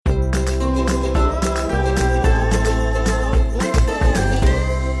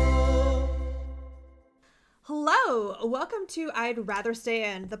welcome to I'd Rather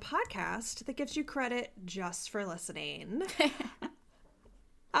Stay In, the podcast that gives you credit just for listening.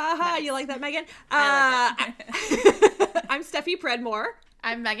 Nice. You like that, Megan? I like it. I'm Steffi Predmore.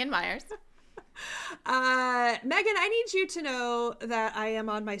 I'm Megan Myers. Megan, I need you to know that I am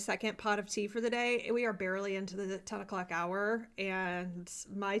on my second pot of tea for the day. We are barely into the 10 o'clock hour, and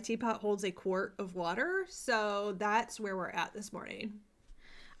my teapot holds a quart of water, so that's where we're at this morning.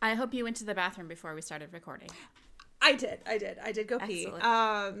 I hope you went to the bathroom before we started recording. I did go pee.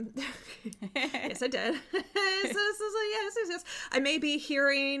 Yes, I did. Yes. I may be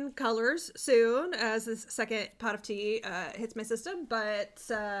hearing colors soon as this second pot of tea hits my system, but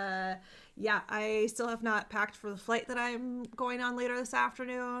I still have not packed for the flight that I'm going on later this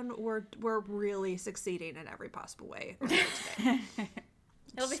afternoon. We're really succeeding in every possible way today.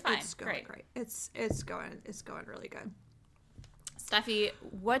 It'll be fine. It's going great. It's going really good. Steffi,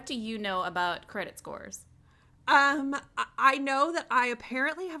 what do you know about credit scores? I know that I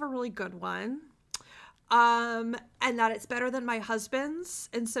apparently have a really good one, and that it's better than my husband's,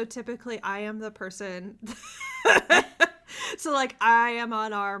 and so typically I am the person, so like I am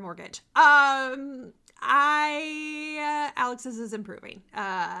on our mortgage. Alex's is improving,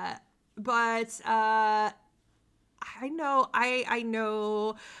 but I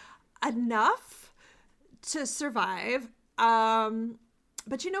know enough to survive.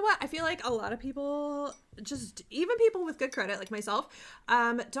 But you know what? I feel like a lot of people, just even people with good credit like myself,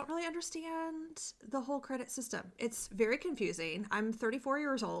 don't really understand the whole credit system. It's very confusing. I'm 34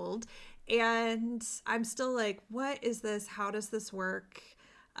 years old and I'm still like, what is this? How does this work?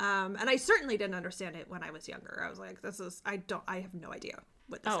 And I certainly didn't understand it when I was younger. I was like, I have no idea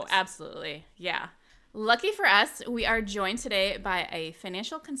what this is. Oh, absolutely. Yeah. Lucky for us, we are joined today by a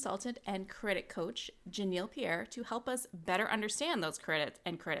financial consultant and credit coach, Janelle Pierre, to help us better understand those credit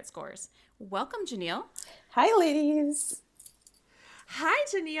and credit scores. Welcome, Janelle. Hi, ladies. Hi,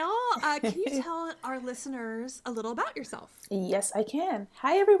 Janelle. Can you tell our listeners a little about yourself? Yes, I can.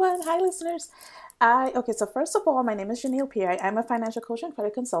 Hi, everyone. Hi, listeners. So first of all, my name is Janelle Pierre. I'm a financial coach and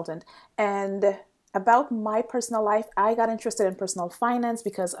credit consultant. And about my personal life, I got interested in personal finance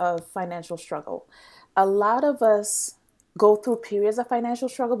because of financial struggle. A lot of us go through periods of financial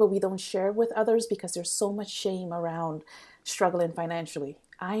struggle, but we don't share with others because there's so much shame around struggling financially.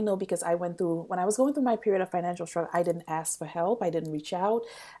 I know because when I was going through my period of financial struggle, I didn't ask for help. I didn't reach out.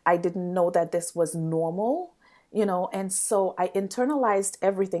 I didn't know that this was normal, and so I internalized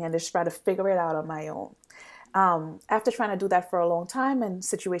everything and just tried to figure it out on my own. After trying to do that for a long time and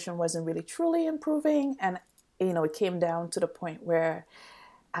situation wasn't really truly improving, and it came down to the point where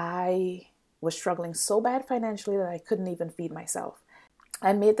I was struggling so bad financially that I couldn't even feed myself.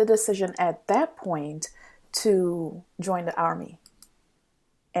 I made the decision at that point to join the Army.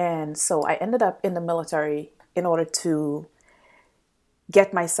 And so I ended up in the military in order to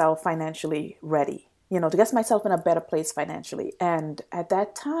get myself financially ready, to get myself in a better place financially. And at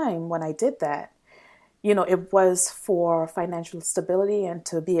that time, when I did that, it was for financial stability and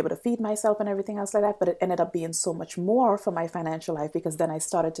to be able to feed myself and everything else like that. But it ended up being so much more for my financial life because then I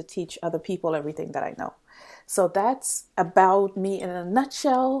started to teach other people everything that I know. So that's about me in a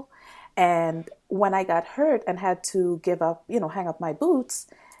nutshell. And when I got hurt and had to give up, hang up my boots,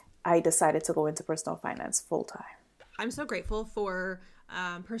 I decided to go into personal finance full time. I'm so grateful for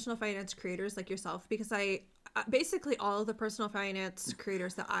personal finance creators like yourself because basically all of the personal finance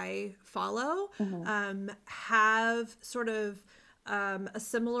creators that I follow have sort of a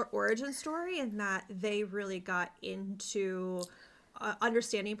similar origin story in that they really got into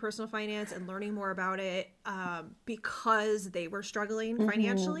understanding personal finance and learning more about it because they were struggling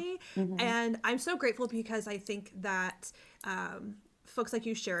financially. And I'm so grateful because I think that folks like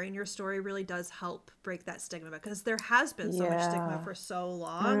you sharing your story really does help break that stigma because there has been so much stigma for so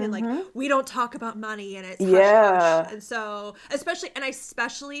long and like we don't talk about money and it's hush. And so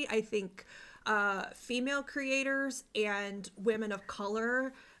especially I think female creators and women of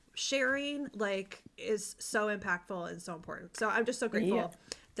color sharing is so impactful and so important. So I'm just so grateful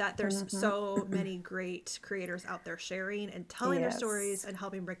that there's so many great creators out there sharing and telling their stories and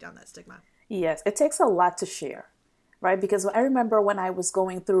helping break down that stigma. Yes, it takes a lot to share. Right? Because I remember when I was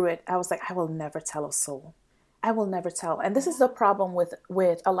going through it, I was like, I will never tell a soul. I will never tell. And this is the problem with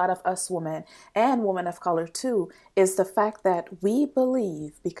a lot of us women and women of color too, is the fact that we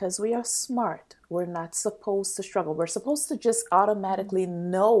believe because we are smart, we're not supposed to struggle. We're supposed to just automatically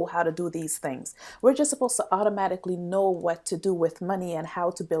know how to do these things. We're just supposed to automatically know what to do with money and how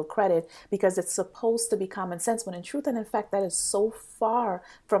to build credit because it's supposed to be common sense. When in truth and in fact, that is so far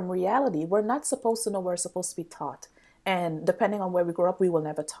from reality. We're not supposed to know, we're supposed to be taught. And depending on where we grew up, we will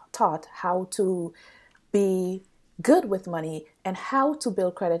never taught how to be good with money and how to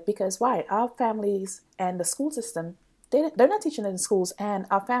build credit, because why? Our families and the school system, they're not teaching it in schools, and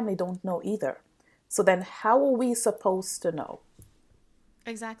our family don't know either. So then how are we supposed to know?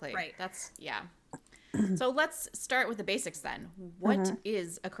 Exactly. Right. That's, yeah. So let's start with the basics then. What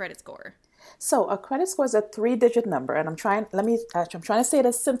is a credit score? So a credit score is a 3-digit number, and I'm trying to say it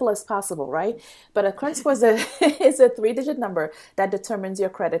as simple as possible, right? But a credit score is a is a 3-digit number that determines your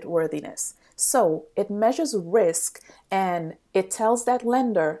credit worthiness. So it measures risk, and it tells that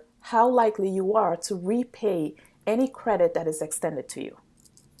lender how likely you are to repay any credit that is extended to you.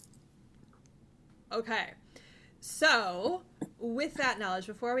 Okay. So, with that knowledge,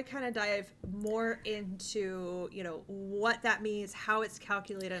 before we kind of dive more into, what that means, how it's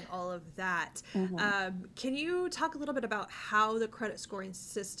calculated, and all of that, can you talk a little bit about how the credit scoring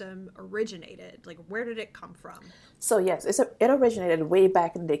system originated? Like, where did it come from? So yes, it originated way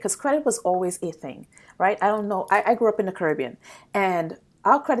back in the day, because credit was always a thing, right? I don't know. I grew up in the Caribbean, and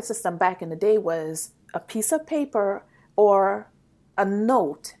our credit system back in the day was a piece of paper or a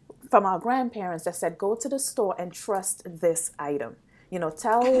note from our grandparents that said, go to the store and trust this item.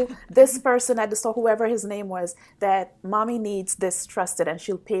 Tell this person at the store, whoever his name was, that mommy needs this trusted and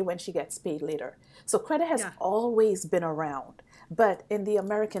she'll pay when she gets paid later. So credit has always been around. But in the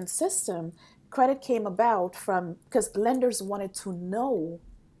American system, credit came about from because lenders wanted to know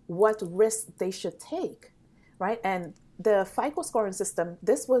what risk they should take, right? And the FICO scoring system,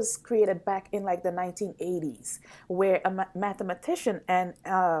 this was created back in like the 1980s, where a mathematician and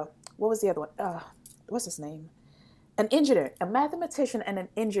what was the other one? What's his name? An engineer, a mathematician and an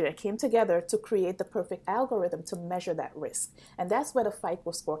engineer came together to create the perfect algorithm to measure that risk. And that's where the FICO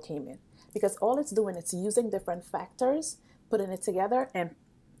score came in, because all it's doing is using different factors, putting it together,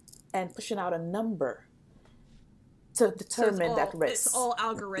 and pushing out a number to determine that risk. It's all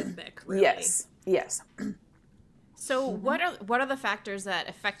algorithmic, really. Yes. So what are the factors that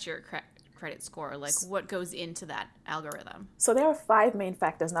affect your credit score? Like, what goes into that algorithm? So there are 5 main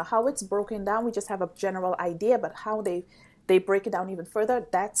factors. Now, how it's broken down, we just have a general idea, but how they break it down even further,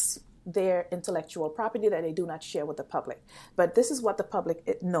 that's their intellectual property that they do not share with the public. But this is what the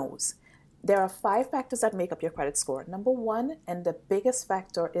public knows. There are 5 factors that make up your credit score. Number 1, and the biggest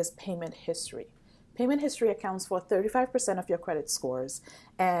factor, is payment history. Payment history accounts for 35% of your credit scores.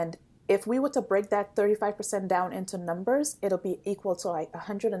 And if we were to break that 35% down into numbers, it'll be equal to like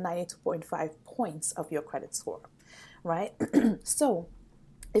 192.5 points of your credit score, right? So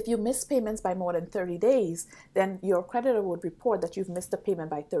if you miss payments by more than 30 days, then your creditor would report that you've missed a payment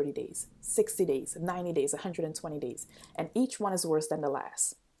by 30 days, 60 days, 90 days, 120 days. And each one is worse than the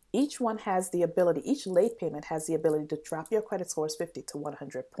last. Each one has the ability, each late payment has the ability to drop your credit scores 50 to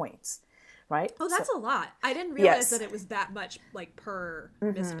 100 points. Right? Oh, that's a lot. I didn't realize that it was that much, like, per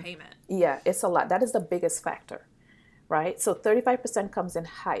missed payment. Yeah, it's a lot. That is the biggest factor, right? So 35% comes in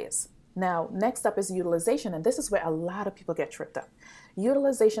highest. Now, next up is utilization, and this is where a lot of people get tripped up.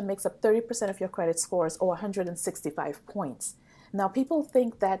 Utilization makes up 30% of your credit scores, or 165 points. Now, people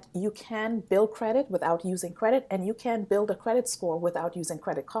think that you can build credit without using credit, and you can build a credit score without using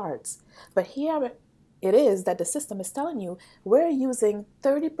credit cards. But here it is that the system is telling you we're using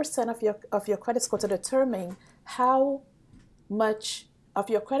 30% of your credit score to determine how much of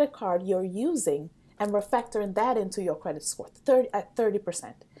your credit card you're using, and we're factoring that into your credit score at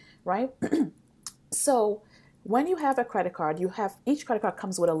 30%, right? So when you have a credit card, each credit card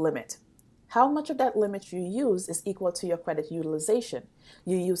comes with a limit. How much of that limit you use is equal to your credit utilization.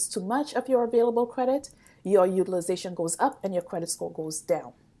 You use too much of your available credit, your utilization goes up and your credit score goes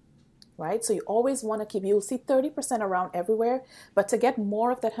down. Right? So you always want to you'll see 30% around everywhere, but to get more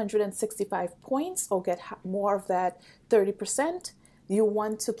of that 165 points or get more of that 30%, you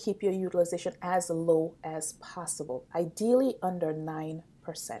want to keep your utilization as low as possible, ideally under 9%,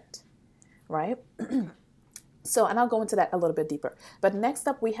 right? So, and I'll go into that a little bit deeper. But next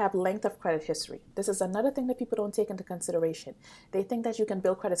up, we have length of credit history. This is another thing that people don't take into consideration. They think that you can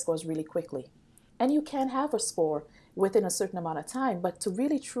build credit scores really quickly. And you can have a score within a certain amount of time, but to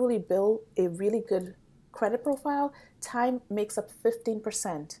really truly build a really good credit profile, time makes up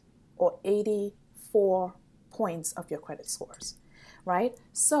 15% or 84 points of your credit scores, right?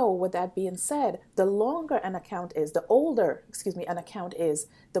 So with that being said, the longer an account is, the older, an account is,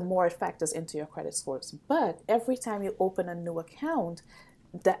 the more it factors into your credit scores. But every time you open a new account,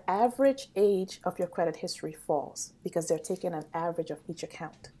 the average age of your credit history falls because they're taking an average of each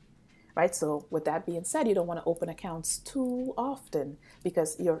account. Right? So with that being said, you don't want to open accounts too often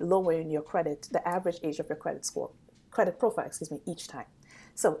because you're lowering your credit, the average age of your credit profile, each time.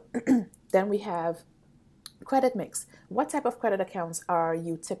 So then we have credit mix. What type of credit accounts are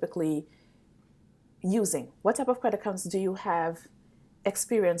you typically using? What type of credit accounts do you have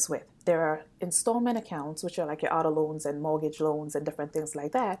experience with? There are installment accounts, which are like your auto loans and mortgage loans and different things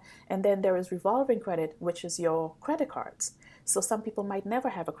like that. And then there is revolving credit, which is your credit cards. So some people might never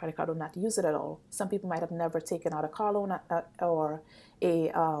have a credit card or not use it at all. Some people might have never taken out a car loan or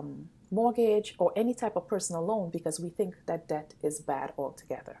a mortgage or any type of personal loan because we think that debt is bad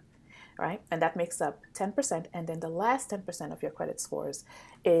altogether, right? And that makes up 10%. And then the last 10% of your credit scores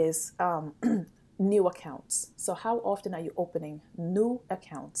is new accounts. So how often are you opening new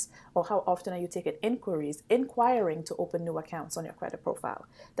accounts, or how often are you taking inquiring to open new accounts on your credit profile?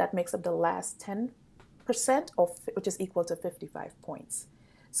 That makes up the last 10%, which is equal to 55 points.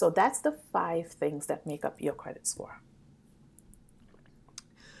 So that's the 5 things that make up your credit score.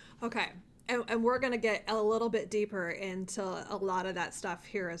 Okay. And we're going to get a little bit deeper into a lot of that stuff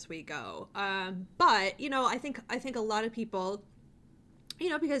here as we go. But, I think a lot of people,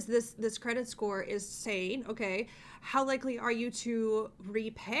 because this credit score is saying, okay, how likely are you to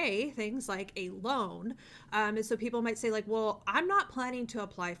repay things like a loan? And so people might say like, well, I'm not planning to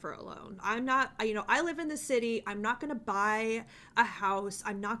apply for a loan. I'm not, I live in the city. I'm not going to buy a house.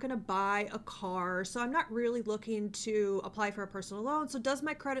 I'm not going to buy a car. So I'm not really looking to apply for a personal loan. So does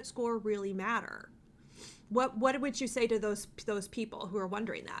my credit score really matter? What would you say to those people who are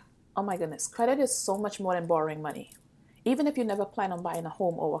wondering that? Oh my goodness. Credit is so much more than borrowing money. Even if you never plan on buying a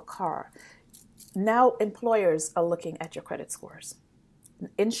home or a car, now employers are looking at your credit scores.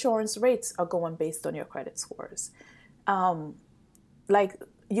 Insurance rates are going based on your credit scores. Like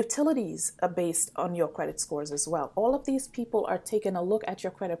utilities are based on your credit scores as well. All of these people are taking a look at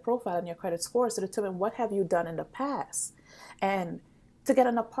your credit profile and your credit scores to determine what have you done in the past. And to get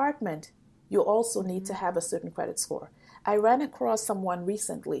an apartment, you also need to have a certain credit score. I ran across someone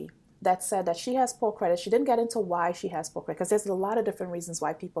recently that said that she has poor credit. She didn't get into why she has poor credit, because there's a lot of different reasons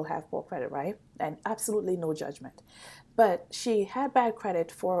why people have poor credit, right? And absolutely no judgment. But she had bad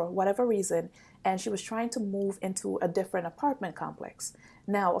credit for whatever reason, and she was trying to move into a different apartment complex.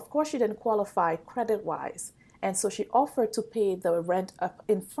 Now, of course, she didn't qualify credit-wise, and so she offered to pay the rent up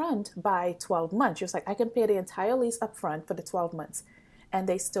in front by 12 months. She was like, I can pay the entire lease up front for the 12 months. And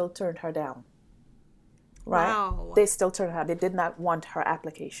they still turned her down, right? Wow. They still turned her. They did not want her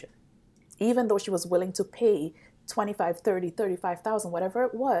application. Even though she was willing to pay $25,000, $30,000, $35,000, whatever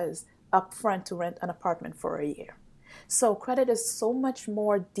it was, up front to rent an apartment for a year. So credit is so much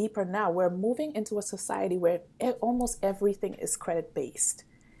more deeper now. We're moving into a society where almost everything is credit-based.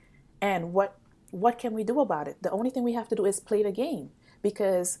 And what can we do about it? The only thing we have to do is play the game,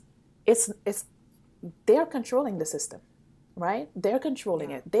 because they're controlling the system, right? They're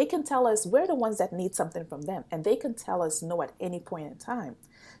controlling it. They can tell us we're the ones that need something from them, and they can tell us no at any point in time.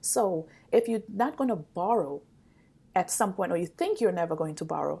 So if you're not going to borrow at some point, or you think you're never going to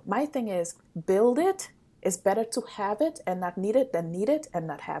borrow, my thing is build it. It's better to have it and not need it than need it and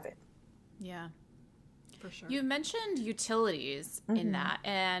not have it. Yeah. For sure. You mentioned utilities in that,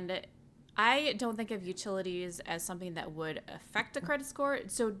 and I don't think of utilities as something that would affect a credit score.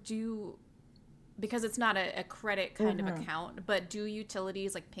 So because it's not a credit kind of account, but do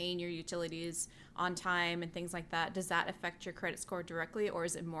utilities, like paying your utilities on time and things like that, does that affect your credit score directly, or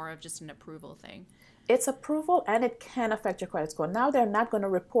is it more of just an approval thing? It's approval, and it can affect your credit score. Now, they're not going to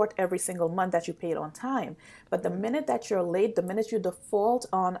report every single month that you paid on time, but the minute that you're late, the minute you default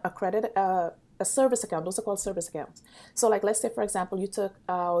on a service account, those are called service accounts. So like, let's say, for example, you took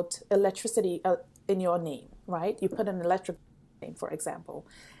out electricity in your name, right? You put an electric name, for example,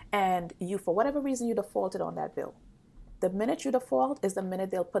 and you, for whatever reason, you defaulted on that bill. The minute you default is the minute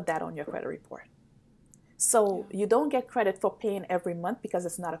they'll put that on your credit report. So you don't get credit for paying every month because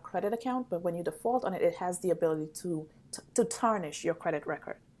it's not a credit account, but when you default on it, it has the ability to tarnish your credit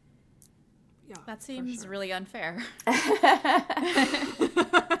record. Yeah, that seems really unfair. The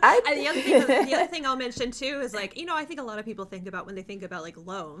other thing I'll mention too is like, I think a lot of people think about, when they think about like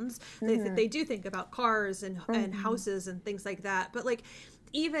loans, they do think about cars and houses and things like that. But like,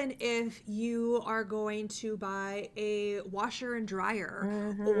 even if you are going to buy a washer and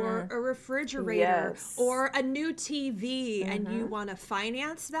dryer or a refrigerator or a new TV and you want to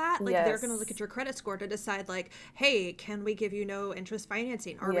finance that, like they're going to look at your credit score to decide like, hey, can we give you no interest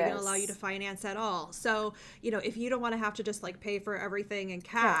financing? Are we going to allow you to finance at all? So, if you don't want to have to just like pay for everything in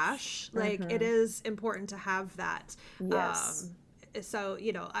cash, like it is important to have that. So,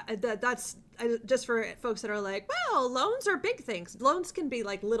 that's just for folks that are like, well, loans are big things. Loans can be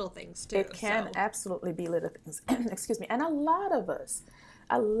like little things too. It can absolutely be little things. Excuse me. And a lot of us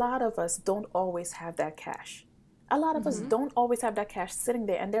don't always have that cash. A lot of us don't always have that cash sitting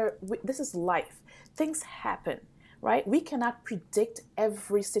there. And this is life. Things happen. right? We cannot predict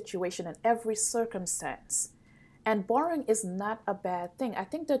every situation and every circumstance. And borrowing is not a bad thing. I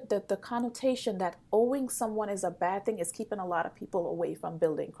think that the connotation that owing someone is a bad thing is keeping a lot of people away from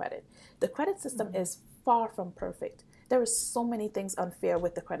building credit. The credit system is far from perfect. There are so many things unfair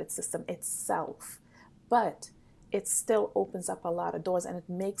with the credit system itself, but it still opens up a lot of doors and it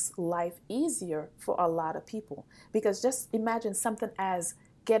makes life easier for a lot of people. Because just imagine something as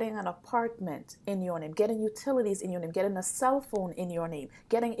getting an apartment in your name, getting utilities in your name, getting a cell phone in your name,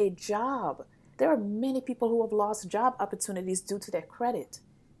 getting a job. There are many people who have lost job opportunities due to their credit.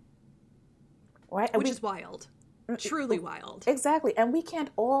 Right? Which is wild. Truly wild. Exactly. And we can't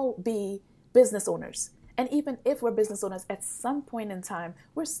all be business owners. And even if we're business owners, at some point in time,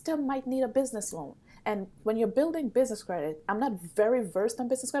 we still might need a business loan. And when you're building business credit, I'm not very versed on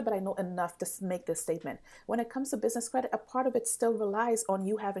business credit, but I know enough to make this statement. When it comes to business credit, a part of it still relies on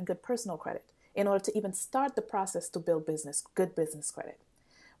you having good personal credit in order to even start the process to build good business credit,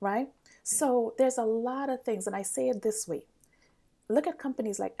 right? So there's a lot of things, and I say it this way. Look at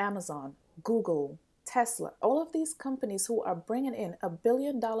companies like Amazon, Google, Tesla, all of these companies who are bringing in $1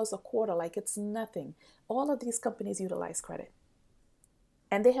 billion a quarter like it's nothing. All of these companies utilize credit.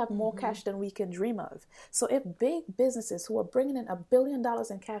 And they have more cash than we can dream of. So if big businesses who are bringing in $1 billion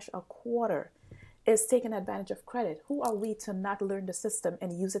in cash a quarter is taking advantage of credit, who are we to not learn the system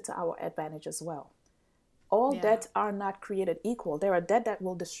and use it to our advantage as well? All debts are not created equal. There are debt that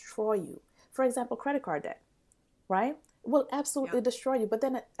will destroy you. For example, credit card debt, right? Will absolutely destroy you. But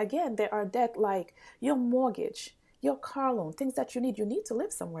then again, there are debt like your mortgage, your car loan, things that you need. You need to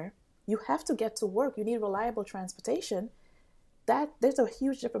live somewhere. You have to get to work. You need reliable transportation. There's a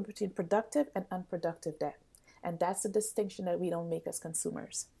huge difference between productive and unproductive debt. And that's the distinction that we don't make as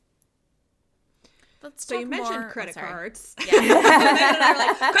consumers. So you mentioned credit cards. Yeah. And I'm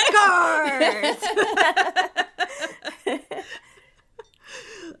like, credit cards!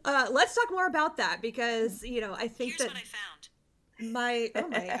 Let's talk more about that because, I think Here's what I found. my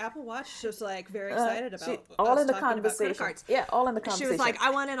Apple Watch was like very excited about all us in the talking about credit conversation. cards. Yeah, all in the conversation. She was like, I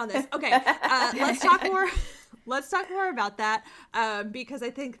want in on this. Okay, let's talk more. Let's talk more about that because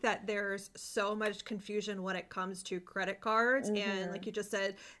I think that there's so much confusion when it comes to credit cards. And like you just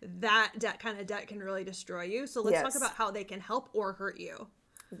said, that debt can really destroy you. So let's talk about how they can help or hurt you.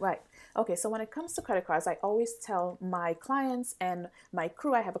 Right. Okay, so when it comes to credit cards, I always tell my clients and my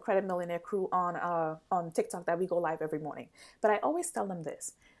crew, I have a Credit Millionaire crew on TikTok that we go live every morning. But I always tell them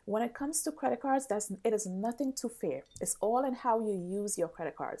this. When it comes to credit cards, it is nothing too fair. It's all in how you use your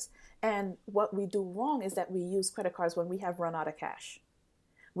credit cards. And what we do wrong is that we use credit cards when we have run out of cash.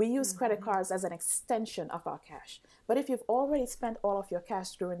 We use credit cards as an extension of our cash. But if you've already spent all of your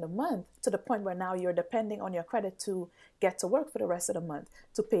cash during the month to the point where now you're depending on your credit to get to work for the rest of the month,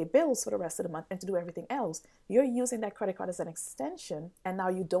 to pay bills for the rest of the month, and to do everything else, you're using that credit card as an extension, and now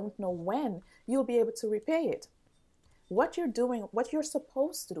you don't know when you'll be able to repay it. What you're doing, what you're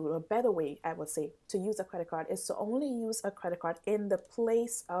supposed to do, a better way, I would say, to use a credit card is to only use a credit card in the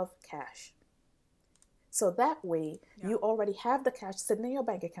place of cash. So that way, you already have the cash sitting in your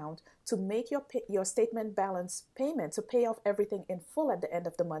bank account to make your statement balance payment, to pay off everything in full at the end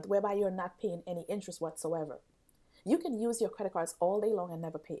of the month, whereby you're not paying any interest whatsoever. You can use your credit cards all day long and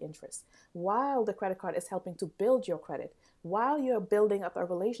never pay interest, while the credit card is helping to build your credit, while you're building up a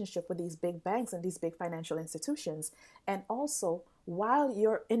relationship with these big banks and these big financial institutions, and also while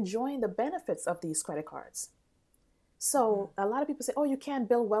you're enjoying the benefits of these credit cards. So a lot of people say, oh, you can't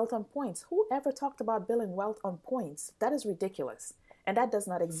build wealth on points. Who ever talked about building wealth on points? That is ridiculous. And that does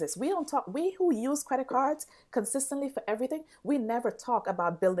not exist. We who use credit cards consistently for everything, we never talk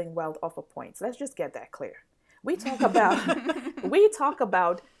about building wealth off of points. Let's just get that clear. We talk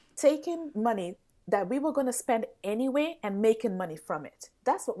about taking money that we were going to spend anyway and making money from it.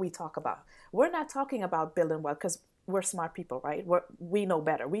 That's what we talk about. We're not talking about building wealth because we're smart people, right? We know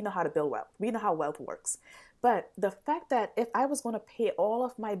better. We know how to build wealth. We know how wealth works. But the fact that if I was going to pay all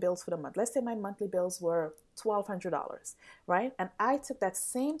of my bills for the month, let's say my monthly bills were $1,200, right? And I took that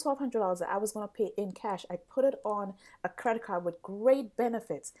same $1,200 that I was going to pay in cash, I put it on a credit card with great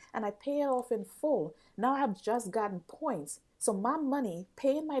benefits, and I pay it off in full. Now I have just gotten points. So my money,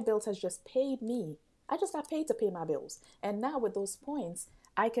 paying my bills, has just paid me. I just got paid to pay my bills. And now with those points,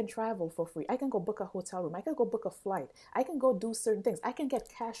 I can travel for free. I can go book a hotel room. I can go book a flight. I can go do certain things. I can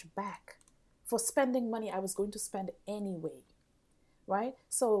get cash back for spending money I was going to spend anyway, right?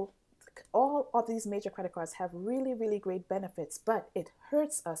 So all of these major credit cards have really, really great benefits, but it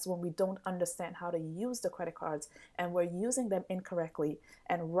hurts us when we don't understand how to use the credit cards and we're using them incorrectly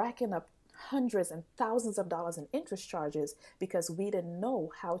and racking up hundreds and thousands of dollars in interest charges because we didn't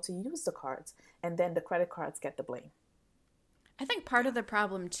know how to use the cards. And then the credit cards get the blame. I think part of the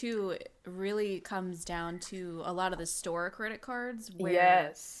problem too really comes down to a lot of the store credit cards where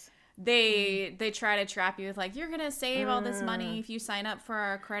Yes. they try to trap you with like, you're gonna save all this money if you sign up for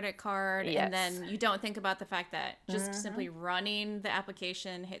our credit card, Yes. and then you don't think about the fact that just simply running the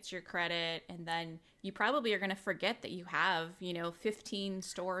application hits your credit, and then you probably are gonna forget that you have 15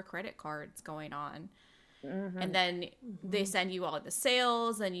 store credit cards going on. And then they send you all the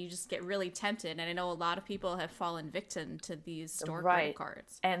sales and you just get really tempted. And I know a lot of people have fallen victim to these store credit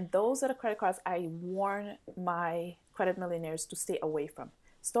cards. And those are the credit cards I warn my credit millionaires to stay away from.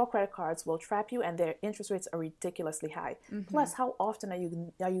 Store credit cards will trap you and their interest rates are ridiculously high. Plus, how often are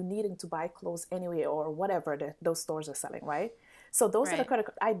you needing to buy clothes anyway or whatever those stores are selling, right? So those are the credit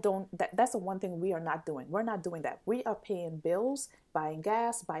cards. That's the one thing we are not doing. We're not doing that. We are paying bills, buying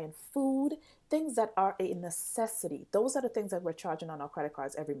gas, buying food, things that are a necessity. Those are the things that we're charging on our credit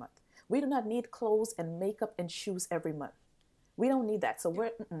cards every month. We do not need clothes and makeup and shoes every month. We don't need that. So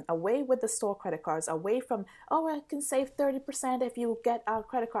we're away with the store credit cards, away from, I can save 30% if you get our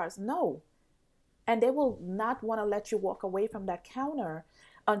credit cards. No. And they will not want to let you walk away from that counter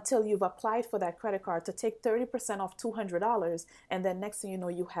until you've applied for that credit card to take 30% off $200, and then next thing you know,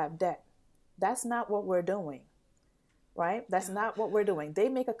 you have debt. That's not what we're doing, right? That's not what we're doing. They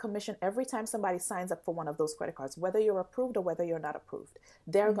make a commission every time somebody signs up for one of those credit cards, whether you're approved or whether you're not approved.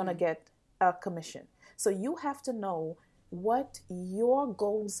 They're going to get a commission. So you have to know what your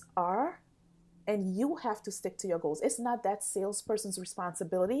goals are, and you have to stick to your goals. It's not that salesperson's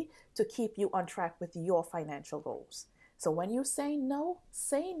responsibility to keep you on track with your financial goals. So when you say no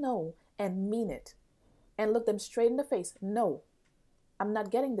and mean it and look them straight in the face. No, I'm not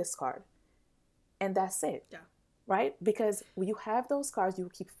getting this card. And that's it. Yeah. Right? Because you have those cards,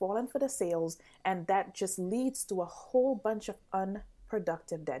 you keep falling for the sales, and that just leads to a whole bunch of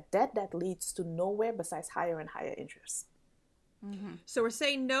unproductive debt that leads to nowhere besides higher and higher interest. So we're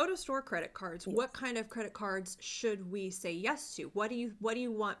saying no to store credit cards. Yes. What kind of credit cards should we say yes to? What do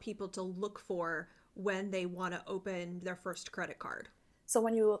you want people to look for when they want to open their first credit card? So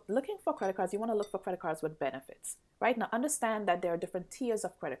when you're looking for credit cards, you want to look for credit cards with benefits, right? Now, understand that there are different tiers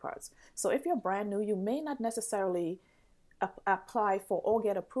of credit cards. So if you're brand new, you may not necessarily apply for or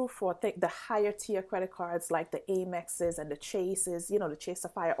get approved for the higher tier credit cards like the Amexes and the Chases, the Chase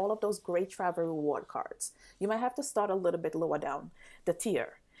Sapphire, all of those great travel reward cards. You might have to start a little bit lower down the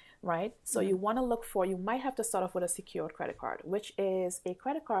tier. Right? So you want to you might have to start off with a secured credit card, which is a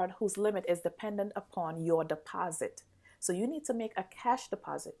credit card whose limit is dependent upon your deposit. So you need to make a cash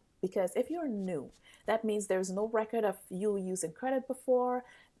deposit, because if you're new, that means there's no record of you using credit before.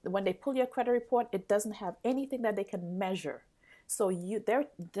 When they pull your credit report, it doesn't have anything that they can measure. So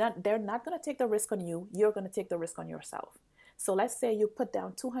they're not going to take the risk on you. You're going to take the risk on yourself. So let's say you put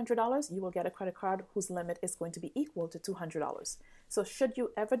down $200, you will get a credit card whose limit is going to be equal to $200. So should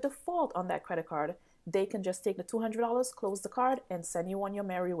you ever default on that credit card, they can just take the $200, close the card, and send you on your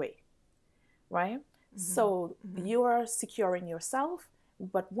merry way, right? So you are securing yourself,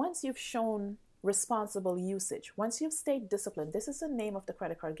 but once you've shown responsible usage, once you've stayed disciplined, this is the name of the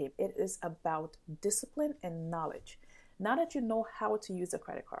credit card game. It is about discipline and knowledge. Now that you know how to use a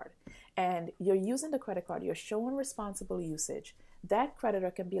credit card and you're using the credit card, you're showing responsible usage, that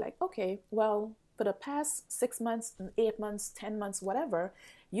creditor can be like, okay, well, for the past 6 months, 8 months, 10 months, whatever,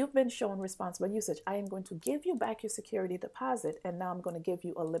 you've been showing responsible usage. I am going to give you back your security deposit, and now I'm going to give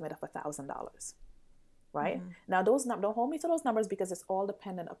you a limit of $1,000. Right? Now, don't hold me to those numbers, because it's all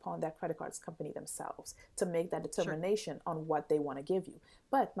dependent upon that credit card's company themselves to make that determination on what they want to give you.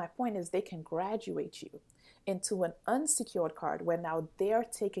 But my point is, they can graduate you into an unsecured card where now they're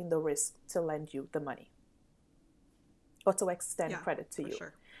taking the risk to lend you the money or to extend credit to you.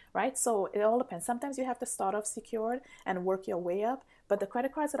 Sure. Right? So it all depends. Sometimes you have to start off secured and work your way up. But the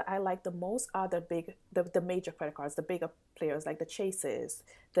credit cards that I like the most are the major credit cards, the bigger players like the Chases,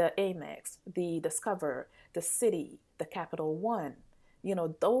 the Amex, the Discover, the Citi, the Capital One.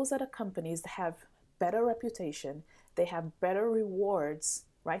 Those are the companies that have better reputation. They have better rewards,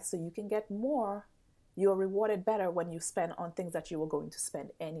 right? So you can get more. You're rewarded better when you spend on things that you were going to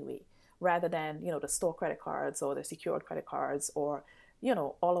spend anyway, rather than, the store credit cards or the secured credit cards or,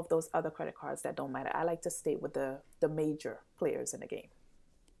 all of those other credit cards that don't matter. I like to stay with the major players in the game.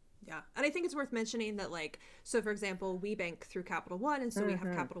 Yeah. And I think it's worth mentioning that, so for example, we bank through Capital One, and so we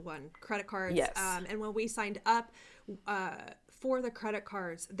have Capital One credit cards. Yes. And when we signed up for the credit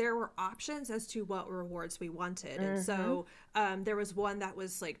cards, there were options as to what rewards we wanted. And so there was one that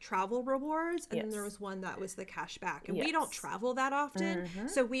was like travel rewards, and then there was one that was the cash back. And we don't travel that often.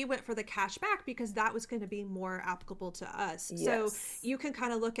 So we went for the cash back because that was going to be more applicable to us. So you can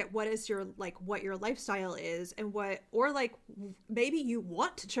kind of look at what is your, like, what your lifestyle is, and what, or like maybe you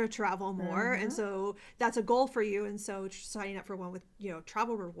want to travel more. And so that's a goal for you. And so signing up for one with, you know,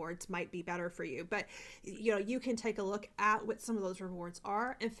 travel rewards might be better for you. But, you know, you can take a look at what some of those rewards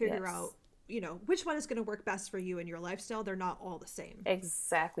are and figure out, you know, which one is going to work best for you and your lifestyle. They're not all the same.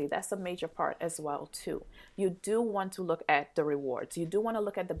 Exactly. That's a major part as well, too. You do want to look at the rewards. You do want to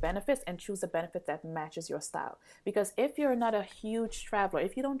look at the benefits and choose a benefit that matches your style. Because if you're not a huge traveler,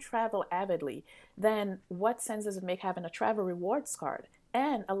 if you don't travel avidly, then what sense does it make having a travel rewards card?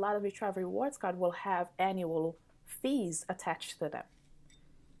 And a lot of your travel rewards card will have annual fees attached to them.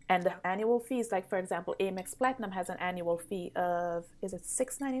 And the annual fees, like, for example, Amex Platinum has an annual fee of, is it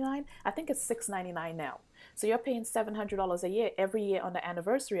 $6.99? I think it's $6.99 now. So you're paying $700 a year every year on the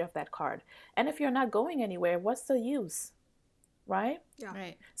anniversary of that card. And if you're not going anywhere, what's the use? Right? Yeah.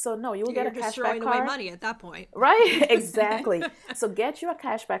 Right. So no, you'll get a just cashback throwing card. away money at that point. Right? Exactly. So get you a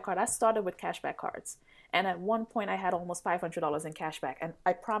cashback card. I started with cashback cards. And at one point I had almost $500 in cashback. And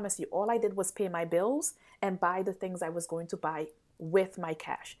I promise you, all I did was pay my bills and buy the things I was going to buy with my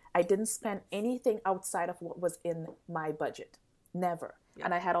cash. I didn't spend anything outside of what was in my budget. Never. Yeah.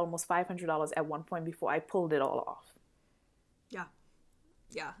 And I had almost $500 at one point before I pulled it all off. Yeah.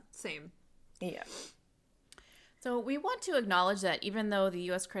 Yeah. Same. Yeah. So we want to acknowledge that even though the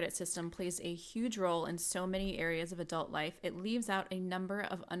U.S. credit system plays a huge role in so many areas of adult life, it leaves out a number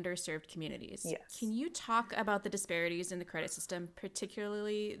of underserved communities. Yes. Can you talk about the disparities in the credit system,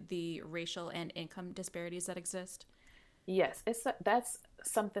 particularly the racial and income disparities that exist? Yes, that's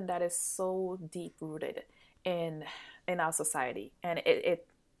something that is so deep rooted in our society, and it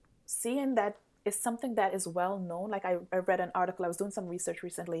seeing that is something that is well known. Like I read an article. I was doing some research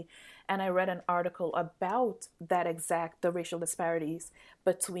recently, and I read an article about the racial disparities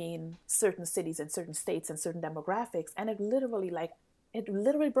between certain cities and certain states and certain demographics, and it literally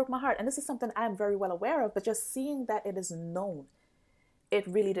broke my heart. And this is something I'm very well aware of, but just seeing that it is known, it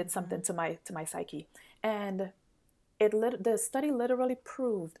really did something to my psyche. And the study literally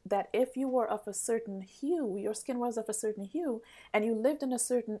proved that if you were of a certain hue, your skin was of a certain hue, and you lived in a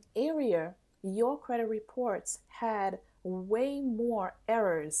certain area, your credit reports had way more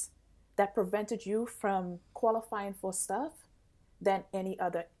errors that prevented you from qualifying for stuff than any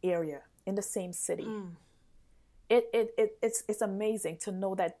other area in the same city. It's amazing to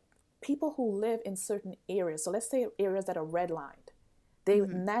know that people who live in certain areas, so let's say areas that are redlined, they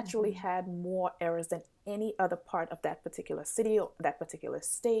naturally had more errors than any other part of that particular city or that particular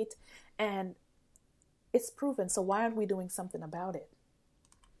state. And it's proven. So why aren't we doing something about it?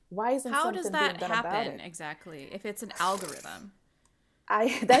 Why isn't How something does being that done about happen it? exactly if it's an algorithm?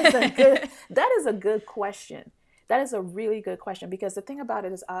 That is a good question. That is a really good question, because the thing about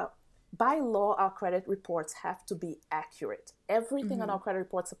it is, by law, our credit reports have to be accurate. Everything on our credit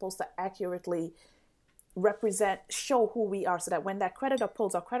report is supposed to accurately show who we are, so that when that creditor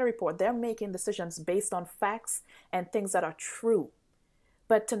pulls our credit report, they're making decisions based on facts and things that are true.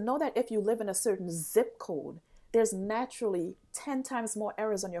 But to know that if you live in a certain zip code, there's naturally 10 times more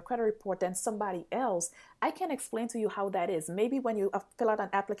errors on your credit report than somebody else, I can't explain to you how that is. Maybe when you fill out an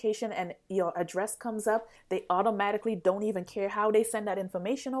application and your address comes up, they automatically don't even care how they send that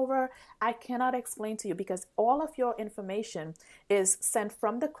information over. I cannot explain to you, because all of your information is sent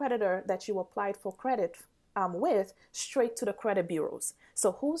from the creditor that you applied for credit with straight to the credit bureaus.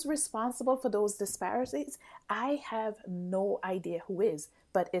 So who's responsible for those disparities? I have no idea who is,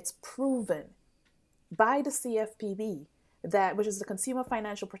 but it's proven by the CFPB, which is the Consumer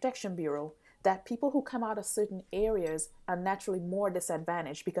Financial Protection Bureau, that people who come out of certain areas are naturally more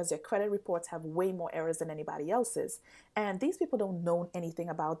disadvantaged because their credit reports have way more errors than anybody else's. And these people don't know anything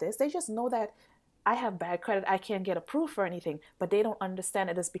about this. They just know that I have bad credit, I can't get approved for anything, but they don't understand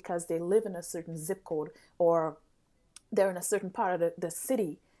it is because they live in a certain zip code or they're in a certain part of the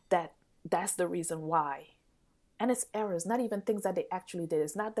city that's the reason why. And it's errors, not even things that they actually did.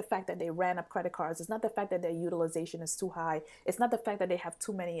 It's not the fact that they ran up credit cards. It's not the fact that their utilization is too high. It's not the fact that they have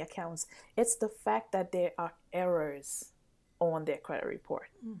too many accounts. It's the fact that there are errors on their credit report.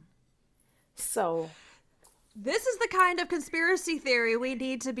 So this is the kind of conspiracy theory we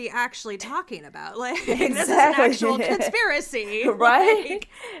need to be actually talking about. Like, Exactly. this is an actual conspiracy. Right?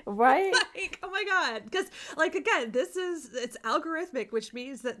 Right? Like, oh my God. Because, like, again, it's algorithmic, which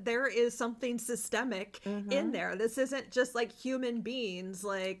means that there is something systemic in there. This isn't just like human beings,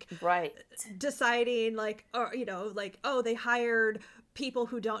 like, Right. deciding, like, or, you know, like, oh, they hired people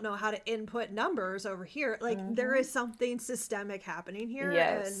who don't know how to input numbers over here. Like, there is something systemic happening here.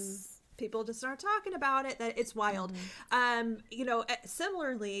 Yes. And people just aren't talking about it. That it's wild. You know,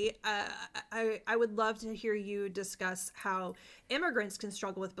 similarly, I would love to hear you discuss how immigrants can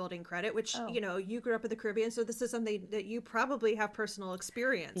struggle with building credit, which, you know, you grew up in the Caribbean, so this is something that you probably have personal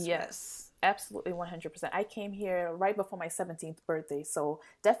experience Yes, absolutely 100%. I came here right before my 17th birthday, so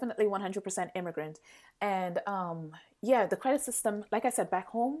definitely 100% immigrant. And yeah, the credit system, like I said, back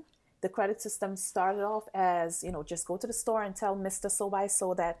home, the credit system started off as, you know, just go to the store and tell Mr.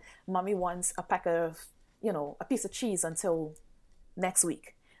 So-by-so that mommy wants a pack of, you know, a piece of cheese until next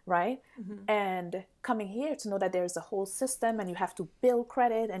week, right? And coming here to know that there's a whole system and you have to build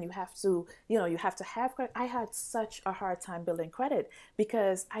credit and you have to, you know, you have to have credit. I had such a hard time building credit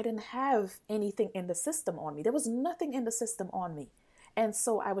because I didn't have anything in the system on me. There was nothing in the system on me. And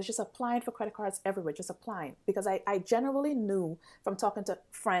so I was just applying for credit cards everywhere, just applying, because I generally knew from talking to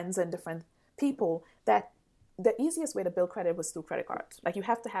friends and different people that the easiest way to build credit was through credit cards. Like, you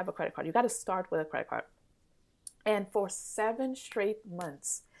have to have a credit card. You got to start with a credit card. And for 7 straight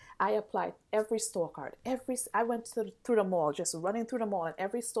months, I applied every store card. I went through the mall, just running through the mall, and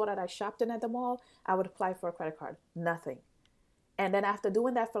every store that I shopped in at the mall, I would apply for a credit card. Nothing. And then after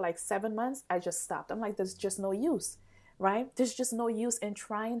doing that for like 7 months, I just stopped. I'm like, there's just no use, right? There's just no use in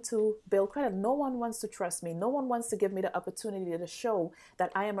trying to build credit. No one wants to trust me. No one wants to give me the opportunity to show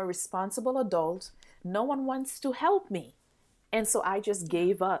that I am a responsible adult. No one wants to help me. And so I just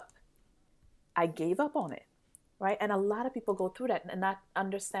gave up. I gave up on it. Right? And a lot of people go through that and not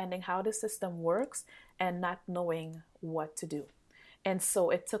understanding how the system works and not knowing what to do. And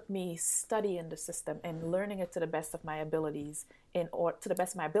so it took me studying the system and learning it to the best of my abilities in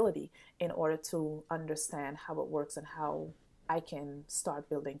order to understand how it works and how I can start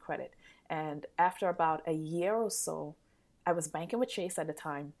building credit. And after about a year or so, I was banking with Chase at the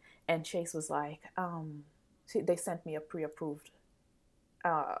time, and Chase was like, they sent me a pre-approved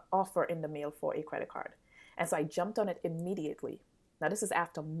offer in the mail for a credit card. And so I jumped on it immediately. Now, this is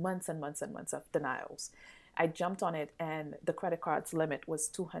after months and months and months of denials. I jumped on it, and the credit card's limit was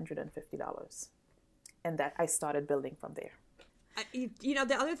 $250. And that I started building from there. You know,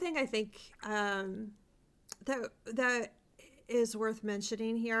 the other thing I think that is worth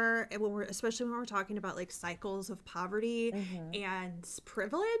mentioning here, especially when we're talking about like cycles of poverty and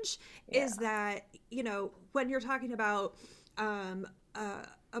privilege, is that, you know, when you're talking about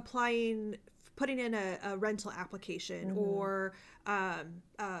putting in a rental application or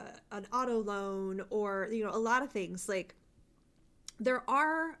an auto loan, or, you know, a lot of things, like, there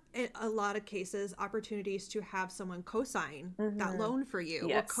are, in a lot of cases, opportunities to have someone co-sign that loan for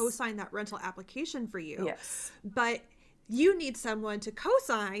you or co-sign that rental application for you. Yes. But you need someone to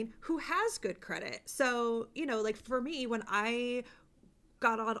co-sign who has good credit. So, you know, like for me, when I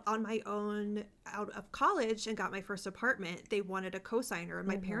got on my own out of college and got my first apartment, they wanted a co-signer, and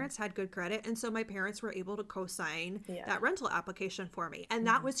my parents had good credit, and so my parents were able to co-sign that rental application for me. And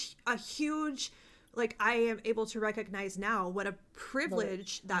that was a huge, like, I am able to recognize now what a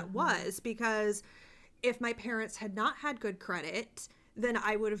privilege that was, because if my parents had not had good credit, then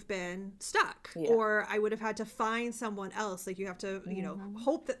I would have been stuck, or I would have had to find someone else. Like, you have to, you know,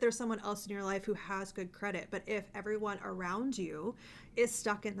 hope that there's someone else in your life who has good credit. But if everyone around you is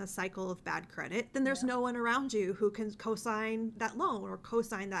stuck in the cycle of bad credit, then there's no one around you who can co-sign that loan or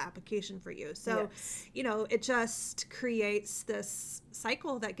co-sign that application for you. So, you know, it just creates this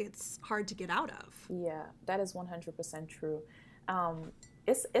cycle that gets hard to get out of. Yeah, that is 100% true.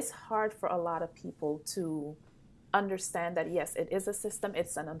 It's hard for a lot of people to understand that, yes, it is a system,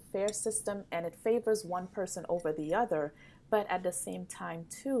 it's an unfair system, and it favors one person over the other. But at the same time,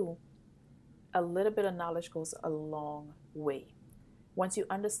 too, a little bit of knowledge goes a long way. Once you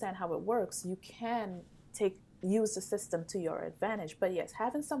understand how it works, you can use the system to your advantage. But yes,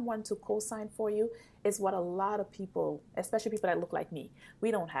 having someone to co-sign for you is what a lot of people, especially people that look like me, we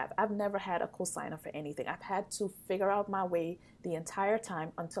don't have. I've never had a co-signer for anything. I've had to figure out my way the entire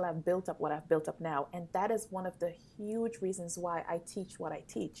time until I've built up what I've built up now. And that is one of the huge reasons why I teach what I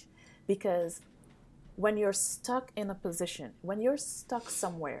teach. Because when you're stuck in a position, when you're stuck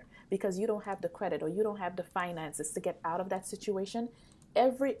somewhere because you don't have the credit or you don't have the finances to get out of that situation,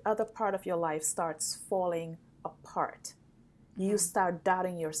 every other part of your life starts falling apart. You start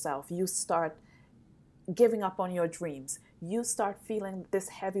doubting yourself. You start giving up on your dreams. You start feeling this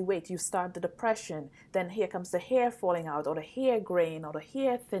heavy weight. You start the depression. Then here comes the hair falling out, or the hair graying, or the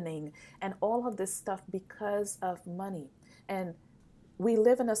hair thinning, and all of this stuff because of money. And we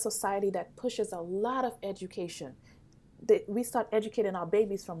live in a society that pushes a lot of education. We start educating our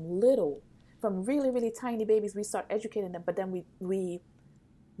babies from really, really tiny babies. We start educating them, but then we're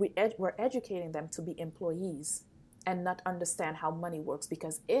educating them to be employees and not understand how money works.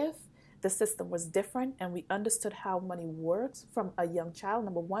 Because if the system was different and we understood how money works from a young child,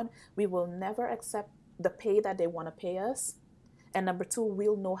 number one, we will never accept the pay that they want to pay us. And number two,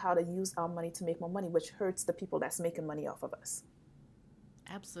 we'll know how to use our money to make more money, which hurts the people that's making money off of us.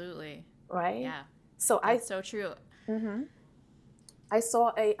 Absolutely. Right? Yeah. So That's so true. Mm-hmm. I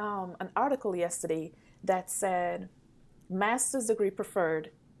saw an article yesterday that said master's degree preferred,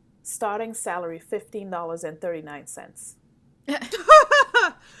 starting salary $15.39.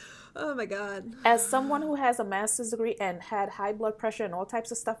 Oh my God. As someone who has a master's degree and had high blood pressure and all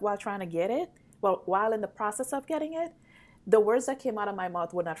types of stuff while trying to get it, while in the process of getting it, the words that came out of my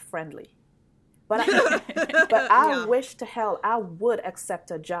mouth were not friendly. But I wish to hell I would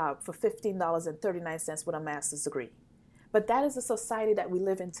accept a job for $15.39 with a master's degree. But that is the society that we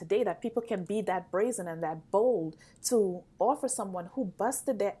live in today, that people can be that brazen and that bold to offer someone who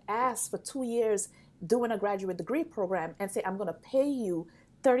busted their ass for 2 years doing a graduate degree program and say, I'm going to pay you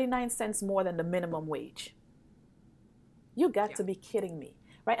 39 cents more than the minimum wage. You got to be kidding me,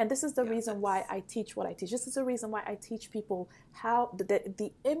 right? And this is the reason why I teach what I teach. This is the reason why I teach people how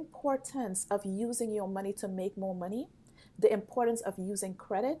the importance of using your money to make more money, the importance of using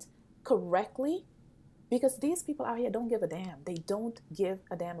credit correctly, because these people out here don't give a damn. They don't give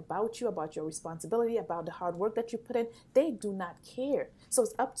a damn about you, about your responsibility, about the hard work that you put in. They do not care. So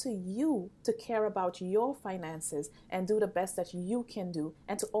it's up to you to care about your finances and do the best that you can do,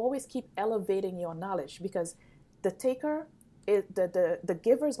 and to always keep elevating your knowledge, because the taker, the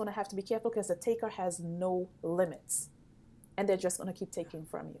giver is going to have to be careful, because the taker has no limits, and they're just going to keep taking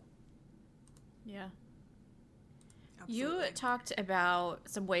from you. Yeah. Absolutely. You talked about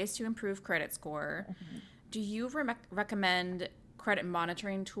some ways to improve credit score. Mm-hmm. Do you recommend credit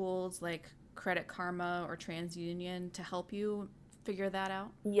monitoring tools like Credit Karma or TransUnion to help you figure that out?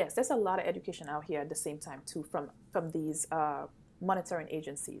 Yes, there's a lot of education out here at the same time too from these monitoring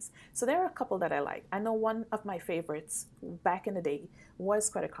agencies. So there are a couple that I like. I know one of my favorites back in the day was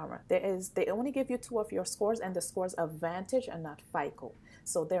Credit Karma. They only give you 2 of your scores, and the scores are Vantage and not FICO.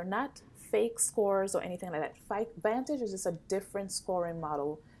 So they're not fake scores or anything like that. Vantage is just a different scoring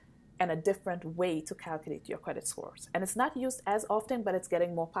model and a different way to calculate your credit scores. And it's not used as often, but it's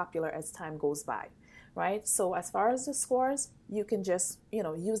getting more popular as time goes by, right? So as far as the scores, you can just,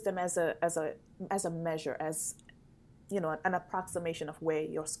 use them as a measure, as, an approximation of where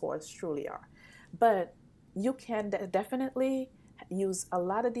your scores truly are. But you can definitely use a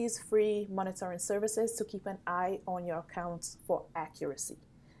lot of these free monitoring services to keep an eye on your accounts for accuracy.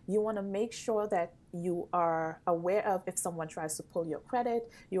 You want to make sure that you are aware of if someone tries to pull your credit,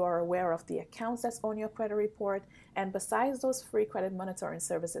 you are aware of the accounts that's on your credit report. And besides those free credit monitoring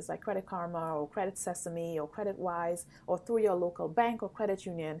services like Credit Karma or Credit Sesame or CreditWise, or through your local bank or credit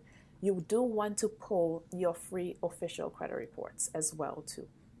union, you do want to pull your free official credit reports as well too.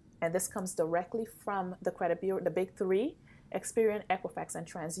 And this comes directly from the credit bureau, the big 3, Experian, Equifax, and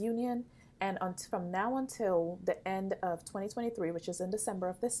TransUnion. And from now until the end of 2023, which is in December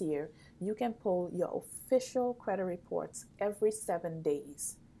of this year, you can pull your official credit reports every 7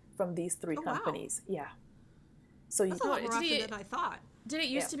 days from these 3 companies. Wow. Yeah. So that's a lot more often than I thought. Did it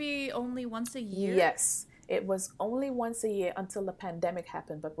used to be only once a year? Yes. It was only once a year until the pandemic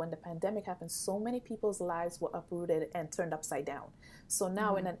happened. But when the pandemic happened, so many people's lives were uprooted and turned upside down. So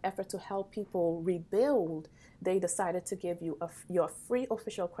now in an effort to help people rebuild, they decided to give you your free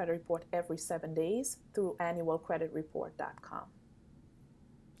official credit report every 7 days through annualcreditreport.com.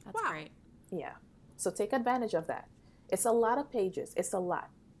 That's great. Yeah. So take advantage of that. It's a lot of pages. It's a lot,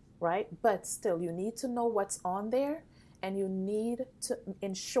 right? But still, you need to know what's on there, and you need to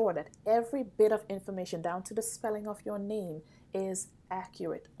ensure that every bit of information, down to the spelling of your name, is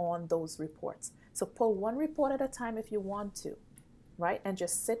accurate on those reports. So pull one report at a time if you want to, right? And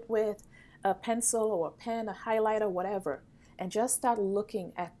just sit with a pencil or a pen, a highlighter, whatever, and just start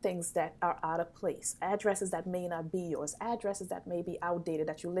looking at things that are out of place, addresses that may not be yours, addresses that may be outdated,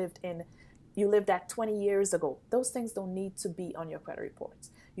 that you lived at 20 years ago. Those things don't need to be on your credit reports.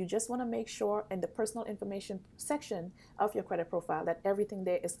 You just want to make sure in the personal information section of your credit profile that everything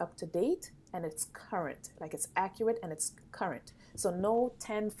there is up to date and it's current, like it's accurate and it's current. So no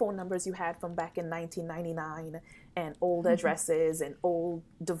 10 phone numbers you had from back in 1999 and old addresses and old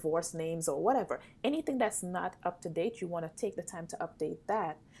divorce names or whatever. Anything that's not up to date, you want to take the time to update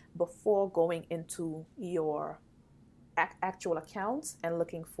that before going into your actual accounts and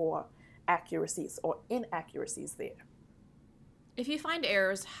looking for accuracies or inaccuracies there. If you find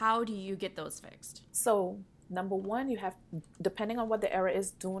errors, how do you get those fixed? So number one, you have, depending on what the error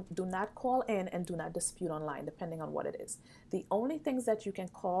is, do not call in and do not dispute online, depending on what it is. The only things that you can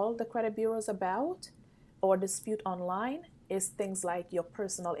call the credit bureaus about or dispute online is things like your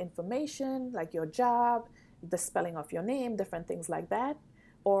personal information, like your job, the spelling of your name, different things like that,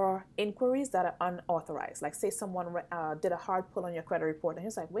 or inquiries that are unauthorized. Like say someone did a hard pull on your credit report and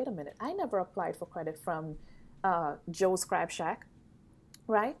he's like, wait a minute, I never applied for credit from Joe's Crab Shack,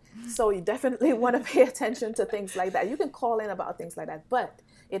 right? So you definitely want to pay attention to things like that. You can call in about things like that, but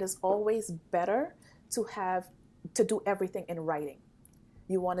it is always better to do everything in writing.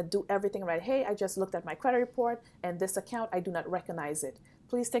 You want to do everything right. Hey, I just looked at my credit report and this account, I do not recognize it.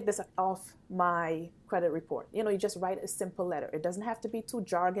 Please take this off my credit report. You just write a simple letter. It doesn't have to be too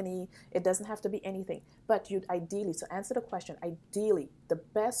jargony. It doesn't have to be anything. But you'd ideally, to answer the question, ideally, the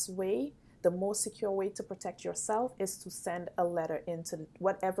best way, the most secure way to protect yourself is to send a letter into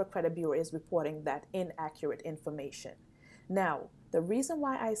whatever credit bureau is reporting that inaccurate information. Now, the reason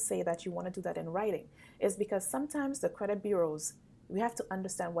why I say that you want to do that in writing is because sometimes the credit bureaus, we have to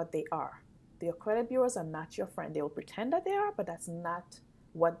understand what they are. The credit bureaus are not your friend. They will pretend that they are, but that's not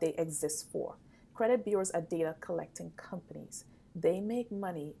what they exist for. Credit bureaus are data collecting companies. They make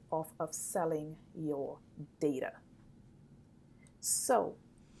money off of selling your data. So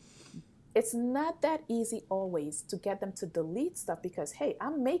it's not that easy always to get them to delete stuff because, hey,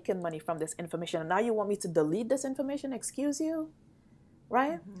 I'm making money from this information and now you want me to delete this information? Excuse you?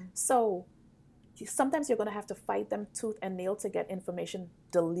 Right? Mm-hmm. So sometimes you're going to have to fight them tooth and nail to get information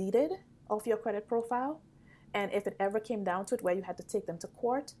deleted off your credit profile. And if it ever came down to it where you had to take them to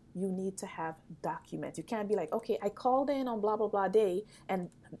court, you need to have documents. You can't be like, okay, I called in on blah, blah, blah day and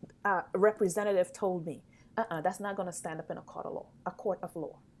a representative told me. That's not going to stand up in a court of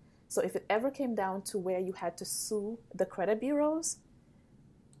law. So if it ever came down to where you had to sue the credit bureaus,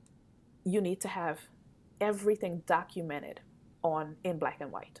 you need to have everything documented in black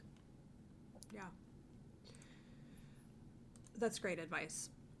and white. Yeah. That's great advice.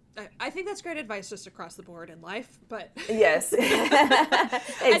 I think that's great advice just across the board in life, but yes, exactly.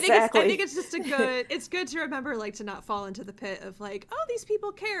 I think it's just it's good to remember, like, to not fall into the pit of like, oh, these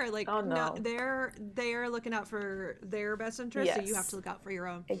people care. Like, oh, no, they're looking out for their best interest, yes. So you have to look out for your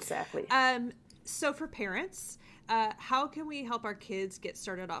own. Exactly. So for parents, how can we help our kids get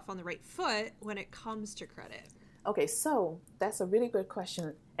started off on the right foot when it comes to credit? Okay, so that's a really good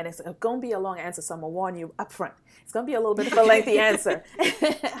question, and it's going to be a long answer, so I'm going to warn you up front. It's going to be a little bit of a lengthy answer.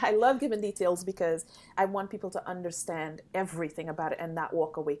 I love giving details because I want people to understand everything about it and not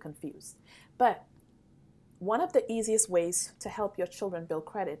walk away confused. But one of the easiest ways to help your children build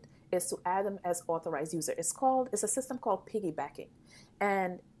credit is to add them as authorized user. It's a system called piggybacking,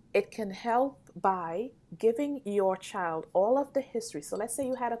 and it can help by giving your child all of the history. So let's say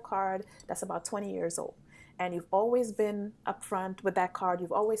you had a card that's about 20 years old. And you've always been upfront with that card.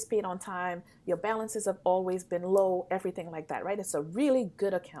 You've always paid on time. Your balances have always been low, everything like that, right? It's a really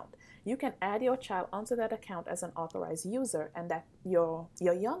good account. You can add your child onto that account as an authorized user, and that your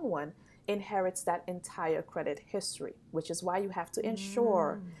young one inherits that entire credit history, which is why you have to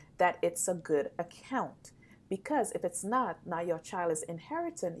ensure that it's a good account. Because if it's not, now your child is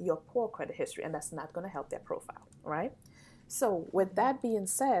inheriting your poor credit history, and that's not going to help their profile, right? So with that being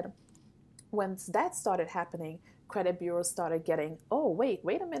said, once that started happening, credit bureaus started getting, oh, wait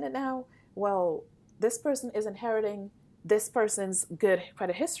a minute now. Well, this person is inheriting this person's good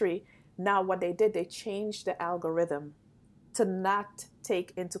credit history. Now what they did, they changed the algorithm to not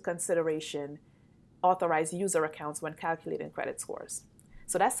take into consideration authorized user accounts when calculating credit scores.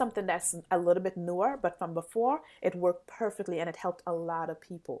 So that's something that's a little bit newer, but from before, it worked perfectly and it helped a lot of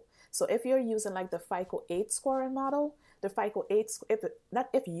people. So if you're using like the FICO 8 scoring model, the FICO 8, if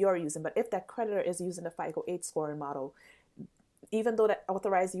that creditor is using the FICO 8 scoring model, even though that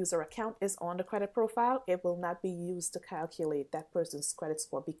authorized user account is on the credit profile, it will not be used to calculate that person's credit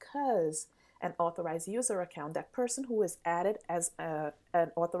score because an authorized user account, that person who is added as an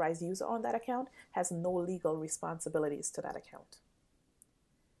authorized user on that account has no legal responsibilities to that account.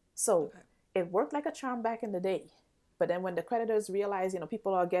 So It worked like a charm back in the day. But then when the creditors realize,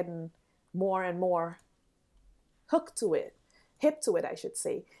 people are getting more and more hooked to it, hip to it, I should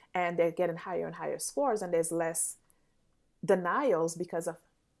say, and they're getting higher and higher scores, and there's less denials because of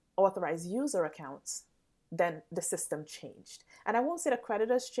authorized user accounts, then the system changed. And I won't say the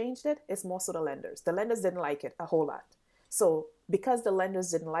creditors changed it, it's more so the lenders. The lenders didn't like it a whole lot. So because the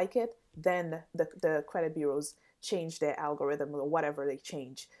lenders didn't like it, then the credit bureaus changed their algorithm or whatever they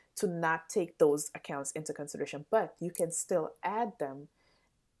change to not take those accounts into consideration. But you can still add them,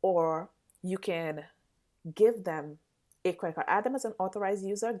 or you can give them a credit card. Add them as an authorized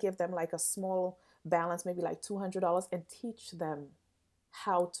user, give them like a small balance, maybe like $200, and teach them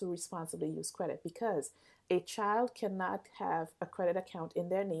how to responsibly use credit, because a child cannot have a credit account in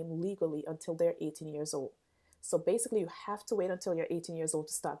their name legally until they're 18 years old. So basically, you have to wait until you're 18 years old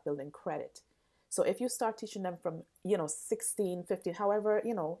to start building credit. So if you start teaching them from, 16, 15, however,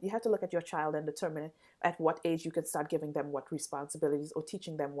 you have to look at your child and determine at what age you can start giving them what responsibilities or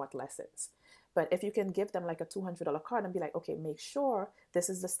teaching them what lessons. But if you can give them like a $200 card and be like, okay, make sure this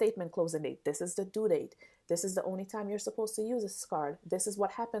is the statement closing date, this is the due date, this is the only time you're supposed to use this card, this is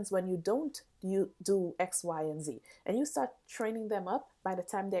what happens when you don't do X, Y, and Z. And you start training them up. By the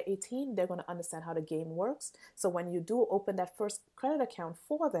time they're 18, they're going to understand how the game works. So when you do open that first credit account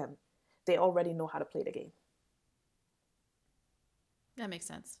for them, they already know how to play the game. That makes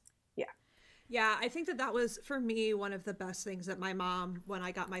sense. Yeah, I think that was, for me, one of the best things that my mom, when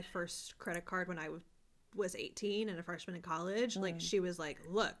I got my first credit card when I was 18 and a freshman in college, like, she was like,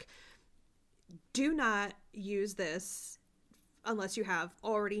 look, do not use this unless you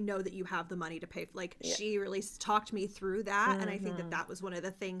already know that you have the money to pay. Like, she really talked me through that. And I think that was one of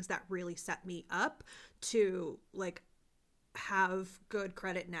the things that really set me up to, like, have good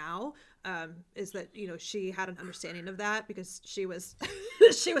credit now, is that, she had an understanding of that, because she was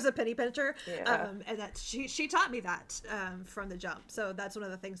she was a penny pincher, and that she taught me that from the jump. So that's one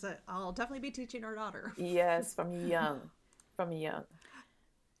of the things that I'll definitely be teaching our daughter. Yes, from young.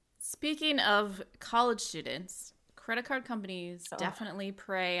 Speaking of college students, credit card companies definitely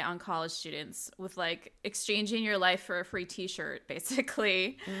prey on college students with, like, exchanging your life for a free t-shirt,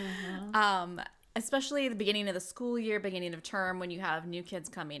 basically. Especially the beginning of the school year, beginning of term, when you have new kids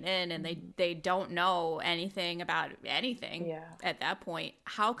coming in and they don't know anything about anything at that point.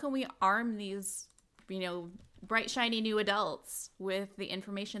 How can we arm these, bright, shiny new adults with the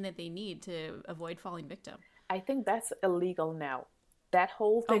information that they need to avoid falling victim? I think that's illegal now. That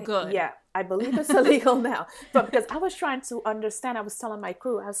whole thing. Oh, good. Yeah, I believe it's illegal now. But because I was trying to understand, I was telling my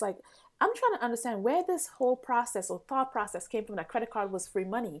crew, I was like, I'm trying to understand where this whole process or thought process came from, that credit card was free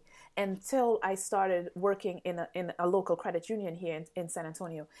money, until I started working in a local credit union here in San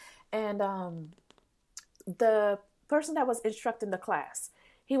Antonio. And the person that was instructing the class,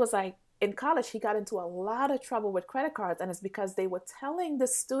 he was like, in college, he got into a lot of trouble with credit cards. And it's because they were telling the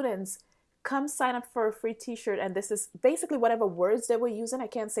students, come sign up for a free t-shirt. And this is basically whatever words they were using. I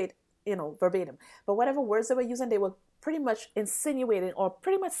can't say it, verbatim, but whatever words they were using, they were pretty much insinuating or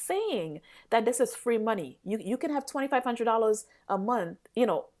pretty much saying that this is free money. You can have $2,500 a month,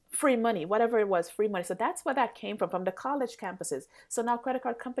 free money, whatever it was, free money. So that's where that came from the college campuses. So now credit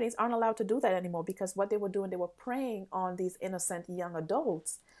card companies aren't allowed to do that anymore, because what they were doing, they were preying on these innocent young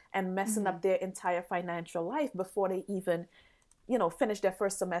adults and messing up their entire financial life before they even, finish their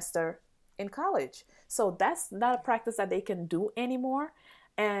first semester in college. So that's not a practice that they can do anymore.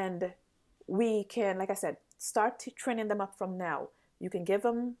 And we can, like I said, start training them up from now. You can give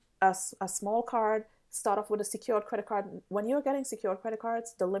them a small card, start off with a secured credit card. When you're getting secured credit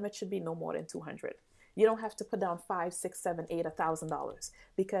cards, the limit should be no more than $200. You don't have to put down $500, $600, $700, $1,000,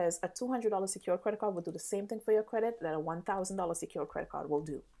 because a $200 secured credit card will do the same thing for your credit that a $1,000 secured credit card will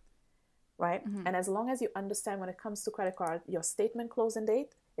do, right? And as long as you understand, when it comes to credit card, your statement closing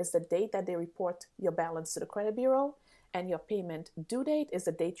date is the date that they report your balance to the credit bureau, and your payment due date is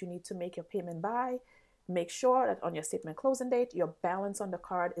the date you need to make your payment by. Make sure that on your statement closing date, your balance on the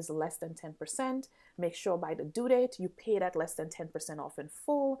card is less than 10%. Make sure by the due date, you pay that less than 10% off in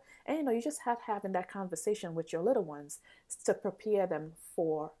full. And, you just having that conversation with your little ones to prepare them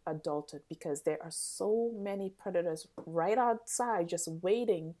for adulthood, because there are so many predators right outside just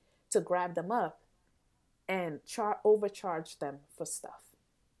waiting to grab them up and overcharge them for stuff.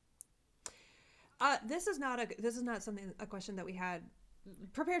 This is not a question that we had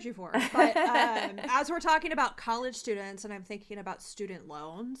prepared you for, but as we're talking about college students, and I'm thinking about student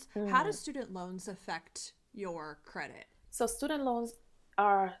loans, how do student loans affect your credit? So student loans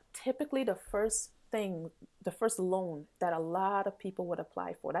are typically the first loan that a lot of people would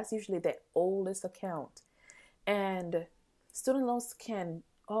apply for. That's usually their oldest account. And student loans can,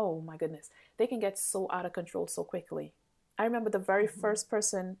 oh my goodness, they can get so out of control so quickly. I remember the very first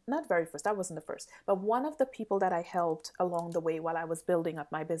person, not very first, that wasn't the first, but one of the people that I helped along the way while I was building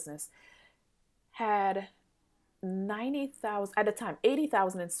up my business had 90,000 at the time,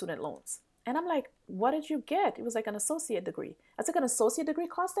 80,000 in student loans. And I'm like, what did you get? It was like an associate degree. I was like, an associate degree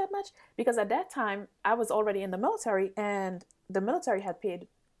cost that much? Because at that time, I was already in the military, and the military had paid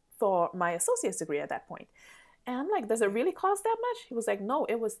for my associate's degree at that point. And I'm like, does it really cost that much? He was like, no,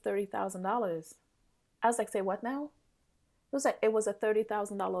 it was $30,000. I was like, say what now? It was like, it was a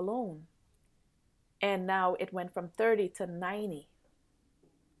 $30,000 loan. And now it went from 30 to 90.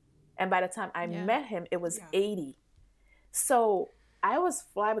 And by the time I met him, it was 80. So I was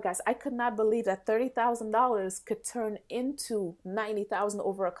flabbergasted. I could not believe that $30,000 could turn into 90,000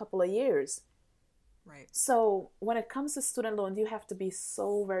 over a couple of years. Right. So when it comes to student loans, you have to be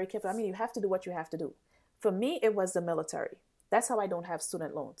so very careful. I mean, you have to do what you have to do. For me, it was the military. That's how I don't have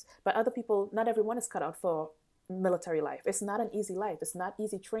student loans. But other people, not everyone is cut out for military life. It's not an easy life. It's not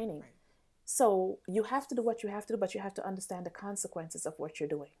easy training. Right. So you have to do what you have to do, but you have to understand the consequences of what you're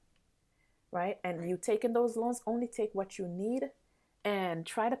doing. Right? And you taking those loans, only take what you need and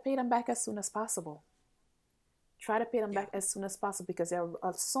try to pay them back as soon as possible. Try to pay them back as soon as possible, because there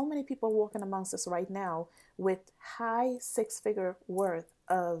are so many people walking amongst us right now with high six-figure worth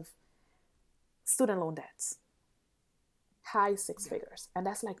of student loan debts. High six figures. And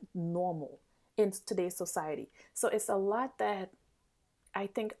that's like normal in today's society. So it's a lot that I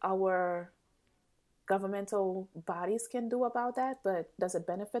think our governmental bodies can do about that, but does it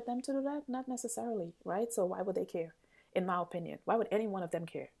benefit them to do that? Not necessarily, right? So why would they care? In my opinion, why would any one of them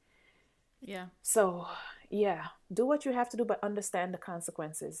care? Yeah. So yeah, do what you have to do, but understand the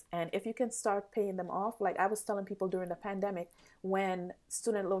consequences. And if you can start paying them off, like I was telling people during the pandemic, when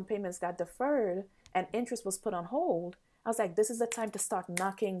student loan payments got deferred and interest was put on hold, I was like, this is the time to start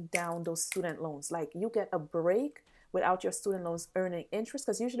knocking down those student loans. Like, you get a break without your student loans earning interest,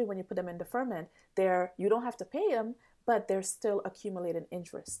 because usually when you put them in deferment, you don't have to pay them, but they're still accumulating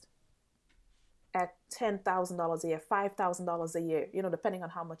interest at $10,000 a year, $5,000 a year, depending on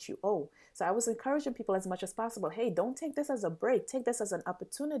how much you owe. So I was encouraging people as much as possible, hey, don't take this as a break. Take this as an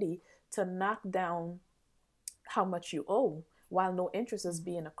opportunity to knock down how much you owe while no interest is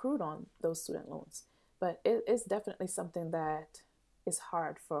being accrued on those student loans. But it is definitely something that is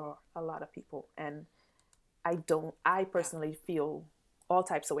hard for a lot of people. And I personally feel all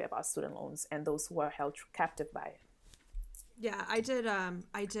types of way about student loans and those who are held captive by it. Yeah, I did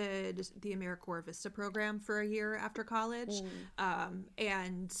the AmeriCorps Vista program for a year after college.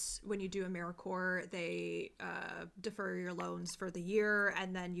 And when you do AmeriCorps, they defer your loans for the year,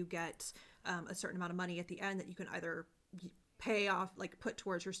 and then you get a certain amount of money at the end that you can either pay off, like put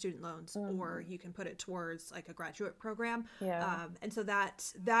towards your student loans, or you can put it towards like a graduate program. And so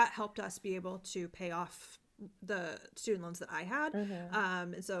that helped us be able to pay off the student loans that I had.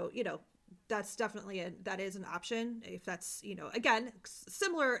 And so, that's definitely that is an option if that's, again,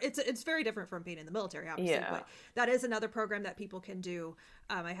 similar. It's very different from being in the military, obviously, but that is another program that people can do.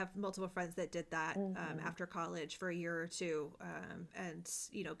 I have multiple friends that did that after college for a year or two, and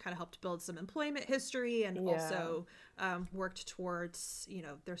kind of helped build some employment history, and also worked towards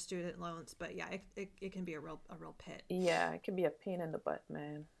their student loans. But yeah, it can be a real pit. Yeah, it can be a pain in the butt,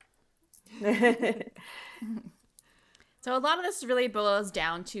 man. So a lot of this really boils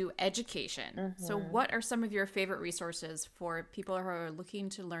down to education. So what are some of your favorite resources for people who are looking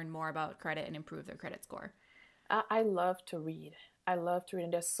to learn more about credit and improve their credit score? I love to read.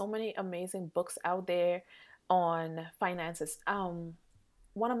 And there's so many amazing books out there on finances. Some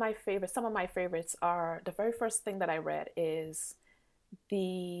of my favorites are, the very first thing that I read is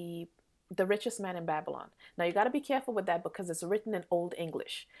The Richest Man in Babylon. Now, you got to be careful with that because it's written in Old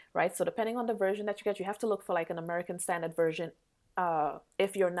English, right? So depending on the version that you get, you have to look for like an American Standard Version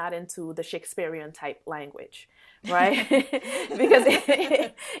if you're not into the Shakespearean type language, right? Because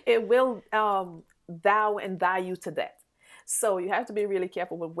it will thou and thy you to death. So you have to be really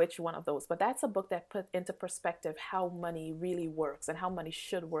careful with which one of those. But that's a book that put into perspective how money really works and how money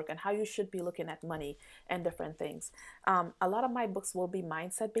should work and how you should be looking at money and different things. A lot of my books will be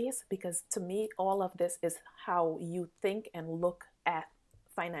mindset based because to me, all of this is how you think and look at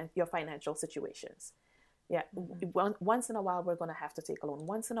your financial situations. Yeah. Once in a while, we're going to have to take a loan.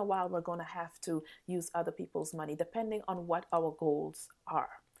 Once in a while, we're going to have to use other people's money, depending on what our goals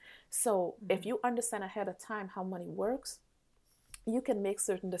are. So if you understand ahead of time how money works, you can make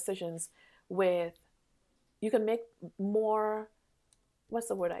certain decisions you can make more, what's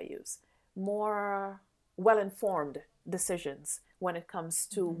the word I use? More well-informed decisions when it comes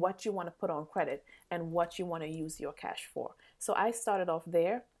to what you want to put on credit and what you want to use your cash for. So I started off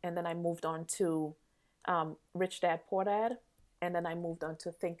there, and then I moved on to Rich Dad, Poor Dad. And then I moved on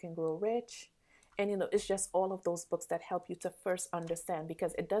to Think and Grow Rich. And, it's just all of those books that help you to first understand,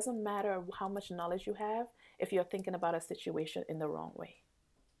 because it doesn't matter how much knowledge you have if you're thinking about a situation in the wrong way.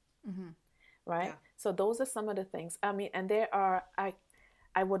 Mm-hmm. Right? Yeah. So those are some of the things. I mean, and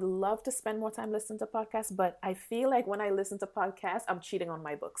I would love to spend more time listening to podcasts, but I feel like when I listen to podcasts, I'm cheating on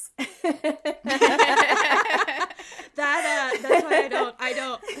my books. That's why I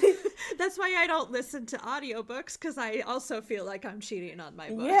don't that's why I don't listen to audiobooks, because I also feel like I'm cheating on my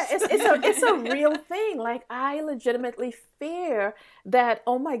books. Yeah, it's a real thing. Like, I legitimately fear that,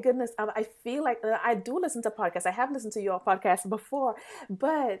 oh my goodness, I feel like I do listen to podcasts. I have listened to your podcast before,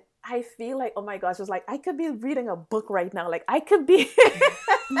 but I feel like, oh my gosh, it's like I could be reading a book right now. Like, I could be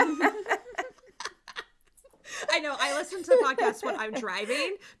I know. I listen to podcasts when I'm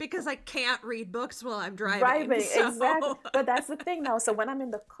driving because I can't read books while I'm driving. Exactly. But that's the thing now. So when I'm in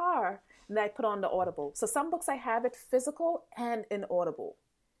the car, then I put on the Audible. So some books I have it physical and in Audible.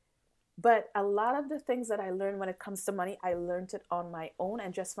 But a lot of the things that I learned when it comes to money, I learned it on my own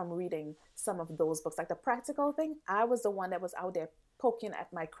and just from reading some of those books. Like the practical thing, I was the one that was out there poking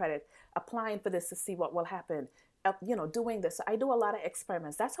at my credit, applying for this to see what will happen. Doing this. So I do a lot of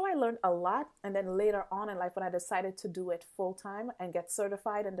experiments. That's how I learned a lot. And then later on in life, when I decided to do it full time and get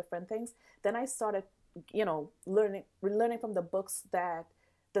certified in different things, then I started, learning from the books that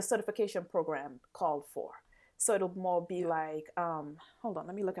the certification program called for. So it'll more be like, hold on,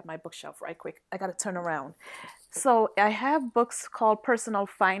 let me look at my bookshelf right quick. I got to turn around. So I have books called Personal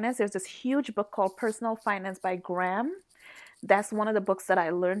Finance. There's this huge book called Personal Finance by Graham. That's one of the books that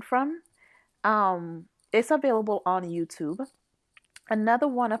I learned from. It's available on YouTube. Another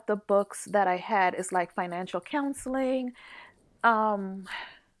one of the books that I had is like Financial Counseling, A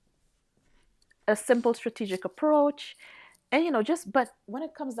Simple Strategic Approach. And, but when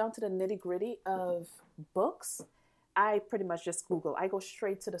it comes down to the nitty gritty of books, I pretty much just Google. I go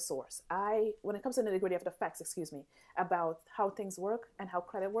straight to the source. When it comes to the nitty gritty of the facts, about how things work and how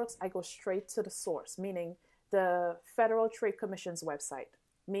credit works, I go straight to the source, meaning the Federal Trade Commission's website,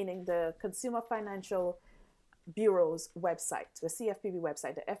 meaning the Consumer Financial Bureau's website, the CFPB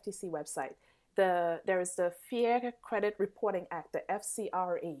website, the FTC website. There is the Fair Credit Reporting Act, the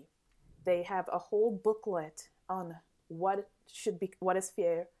FCRA. They have a whole booklet on what is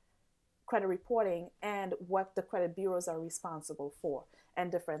fair credit reporting and what the credit bureaus are responsible for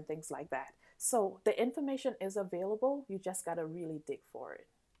and different things like that. So the information is available. You just got to really dig for it.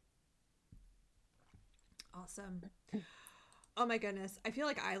 Awesome. Oh my goodness. I feel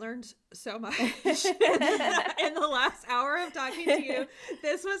like I learned so much in the last hour of talking to you.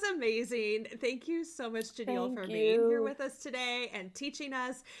 This was amazing. Thank you so much, Janelle, for being here with us today and teaching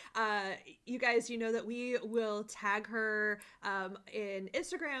us. You guys, that we will tag her in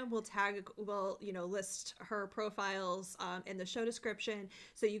Instagram. We'll list her profiles in the show description.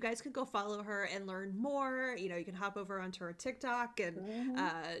 So you guys can go follow her and learn more. You can hop over onto her TikTok and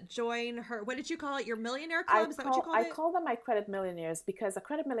join her. What did you call it? Your millionaire club? Is that what you called it? I call them my credit millionaires, because a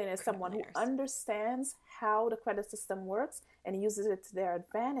credit millionaire is someone who understands how the credit system works and uses it to their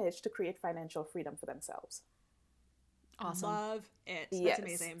advantage to create financial freedom for themselves. Awesome. Love it. Yes. That's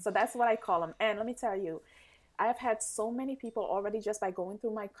amazing. So that's what I call them. And let me tell you, I've had so many people already just by going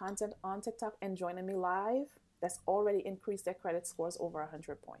through my content on TikTok and joining me live, that's already increased their credit scores over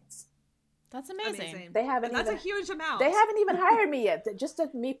 100 points. That's amazing. That's a huge amount. They haven't even hired me yet. Just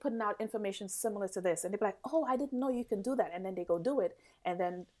me putting out information similar to this. And they'd be like, oh, I didn't know you can do that. And then they go do it. And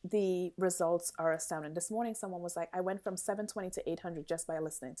then the results are astounding. This morning, someone was like, I went from 720 to 800 just by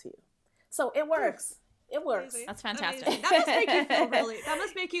listening to you. So it works. It works. Amazing. That's fantastic. Amazing. That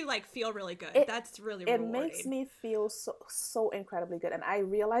must make you feel really good. That's really rewarding. It makes me feel so incredibly good. And I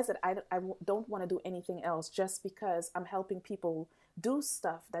realize that I don't want to do anything else just because I'm helping people do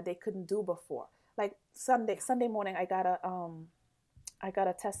stuff that they couldn't do before. Like Sunday morning, I got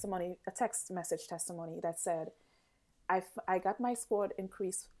a testimony, a text message testimony that said, I got my score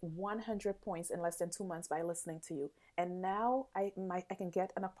increased 100 points in less than 2 months by listening to you. And now I can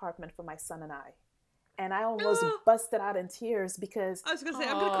get an apartment for my son and I. And I almost busted out in tears because I was going to say,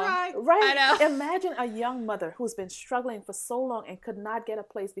 I'm going to cry. Right. I know. Imagine a young mother who's been struggling for so long and could not get a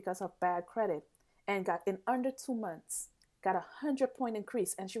place because of bad credit, and got in under 2 months, got 100-point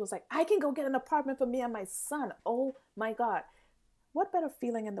increase. And she was like, I can go get an apartment for me and my son. Oh my God. What better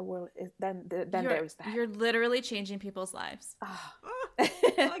feeling in the world than there is that? You're literally changing people's lives.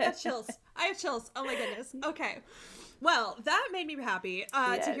 I got chills. I have chills. Oh my goodness. Okay. Well, that made me happy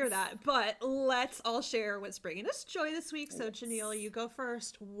to hear Yes. that. But let's all share what's bringing us joy this week. So, Janelle, you go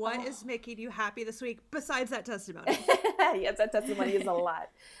first. What is making you happy this week besides that testimony? Yes, that testimony is a lot.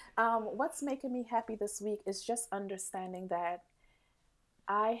 What's making me happy this week is just understanding that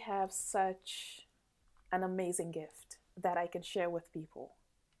I have such an amazing gift that I can share with people.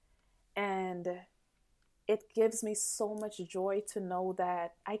 And it gives me so much joy to know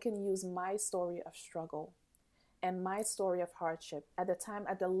that I can use my story of struggle and my story of hardship at the time,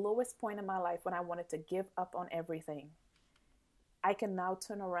 at the lowest point in my life when I wanted to give up on everything. I can now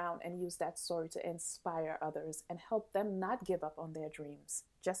turn around and use that story to inspire others and help them not give up on their dreams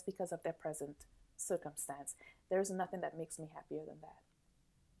just because of their present circumstance. There's nothing that makes me happier than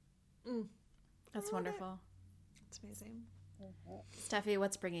that. That's wonderful. It's amazing. Steffi,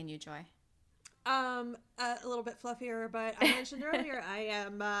 what's bringing you joy? A little bit fluffier, but I mentioned earlier I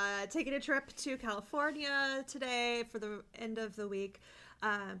am taking a trip to California today for the end of the week.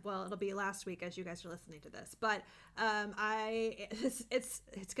 Well, it'll be last week as you guys are listening to this, but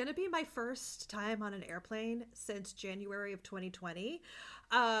it's going to be my first time on an airplane since January of 2020,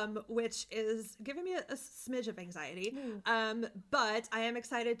 which is giving me a smidge of anxiety. But I am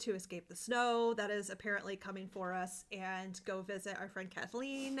excited to escape the snow that is apparently coming for us and go visit our friend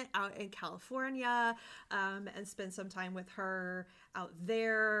Kathleen out in California, and spend some time with her out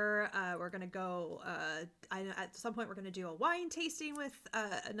there. We're going to go, at some point we're going to do a wine tasting with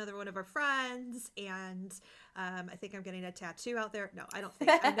another one of our friends, and I think I'm getting a tattoo out there. No, I don't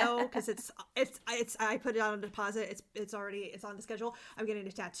think. I know because it's I put it on a deposit. It's on the schedule. I'm getting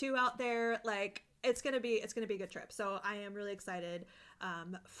a tattoo out there. Like it's gonna be a good trip. So I am really excited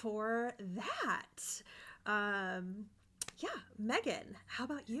for that. Yeah, Megan, how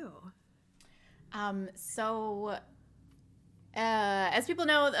about you? As people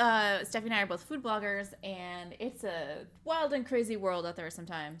know, Steffi and I are both food bloggers, and it's a wild and crazy world out there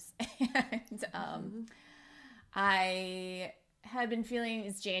sometimes. And I had been feeling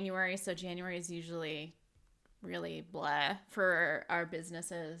it's January, so January is usually really blah for our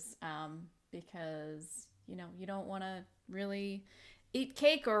businesses, because you don't want to really eat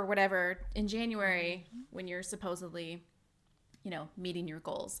cake or whatever in January when you're supposedly meeting your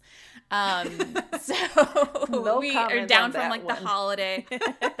goals. So No we are comment down on from that like one. the holiday,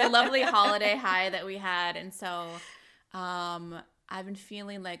 the lovely holiday high that we had. And so I've been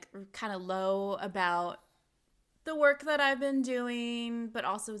feeling like kind of low about the work that I've been doing, but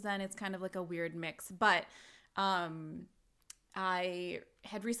also then it's kind of like a weird mix. But I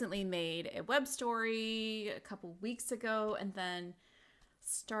had recently made a web story a couple weeks ago, and then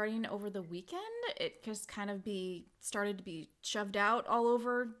starting over the weekend, it just kind of started to be shoved out all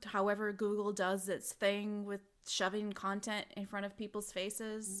over. However Google does its thing with shoving content in front of people's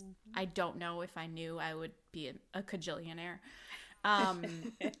faces. I don't know. If I knew, I would be a cajillionaire.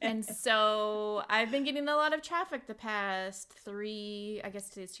 And so I've been getting a lot of traffic the past 3, I guess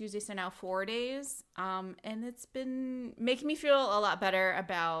today's Tuesday, so now 4 days. And it's been making me feel a lot better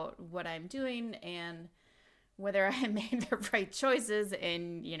about what I'm doing and whether I made the right choices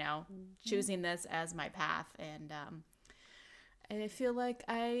in, choosing this as my path. And I feel like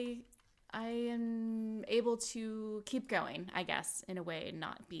I am able to keep going, I guess, in a way, and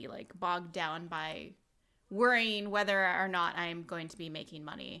not be like bogged down by worrying whether or not I'm going to be making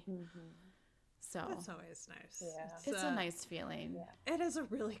money. So That's always nice. Yeah. it's a nice feeling. Yeah. It is a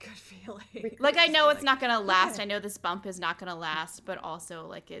really good feeling. Like, I know it's not going to last. I know this bump is not going to last, but also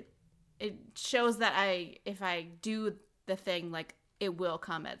like it shows that if I do the thing, like it will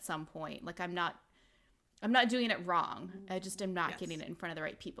come at some point. Like I'm not doing it wrong. I just am not getting it in front of the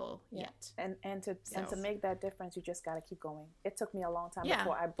right people yet. And to make that difference, you just got to keep going. It took me a long time Yeah.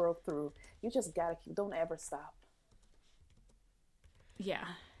 before I broke through. You just got to don't ever stop. Yeah.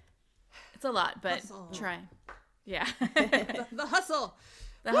 It's a lot, but Hustle. try. Yeah. The hustle.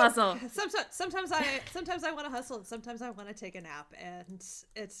 The hustle. Sometimes I want to hustle, and sometimes I want to take a nap, and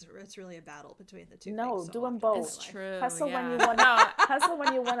it's really a battle between the two. No, things so do them often in both. my It's life. true. Hustle yeah. when you want to hustle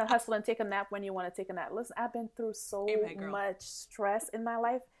when you want to hustle, and take a nap when you want to take a nap. Listen, I've been through so Amen, girl. much stress in my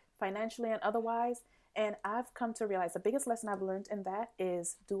life, financially and otherwise, and I've come to realize the biggest lesson I've learned in that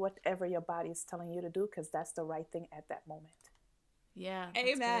is do whatever your body is telling you to do, because that's the right thing at that moment. Yeah. That's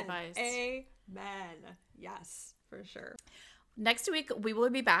good Amen. advice. Amen. Yes, for sure. Next week, we will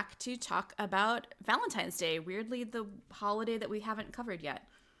be back to talk about Valentine's Day. Weirdly, the holiday that we haven't covered yet.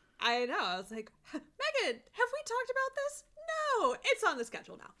 I know. I was like, Megan, have we talked about this? No, it's on the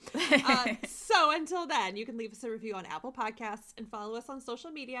schedule now. So until then, you can leave us a review on Apple Podcasts and follow us on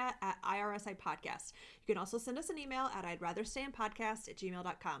social media at IRSI Podcast. You can also send us an email at I'd rather stay in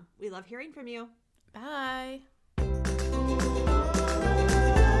podcast@gmail.com. We love hearing from you. Bye.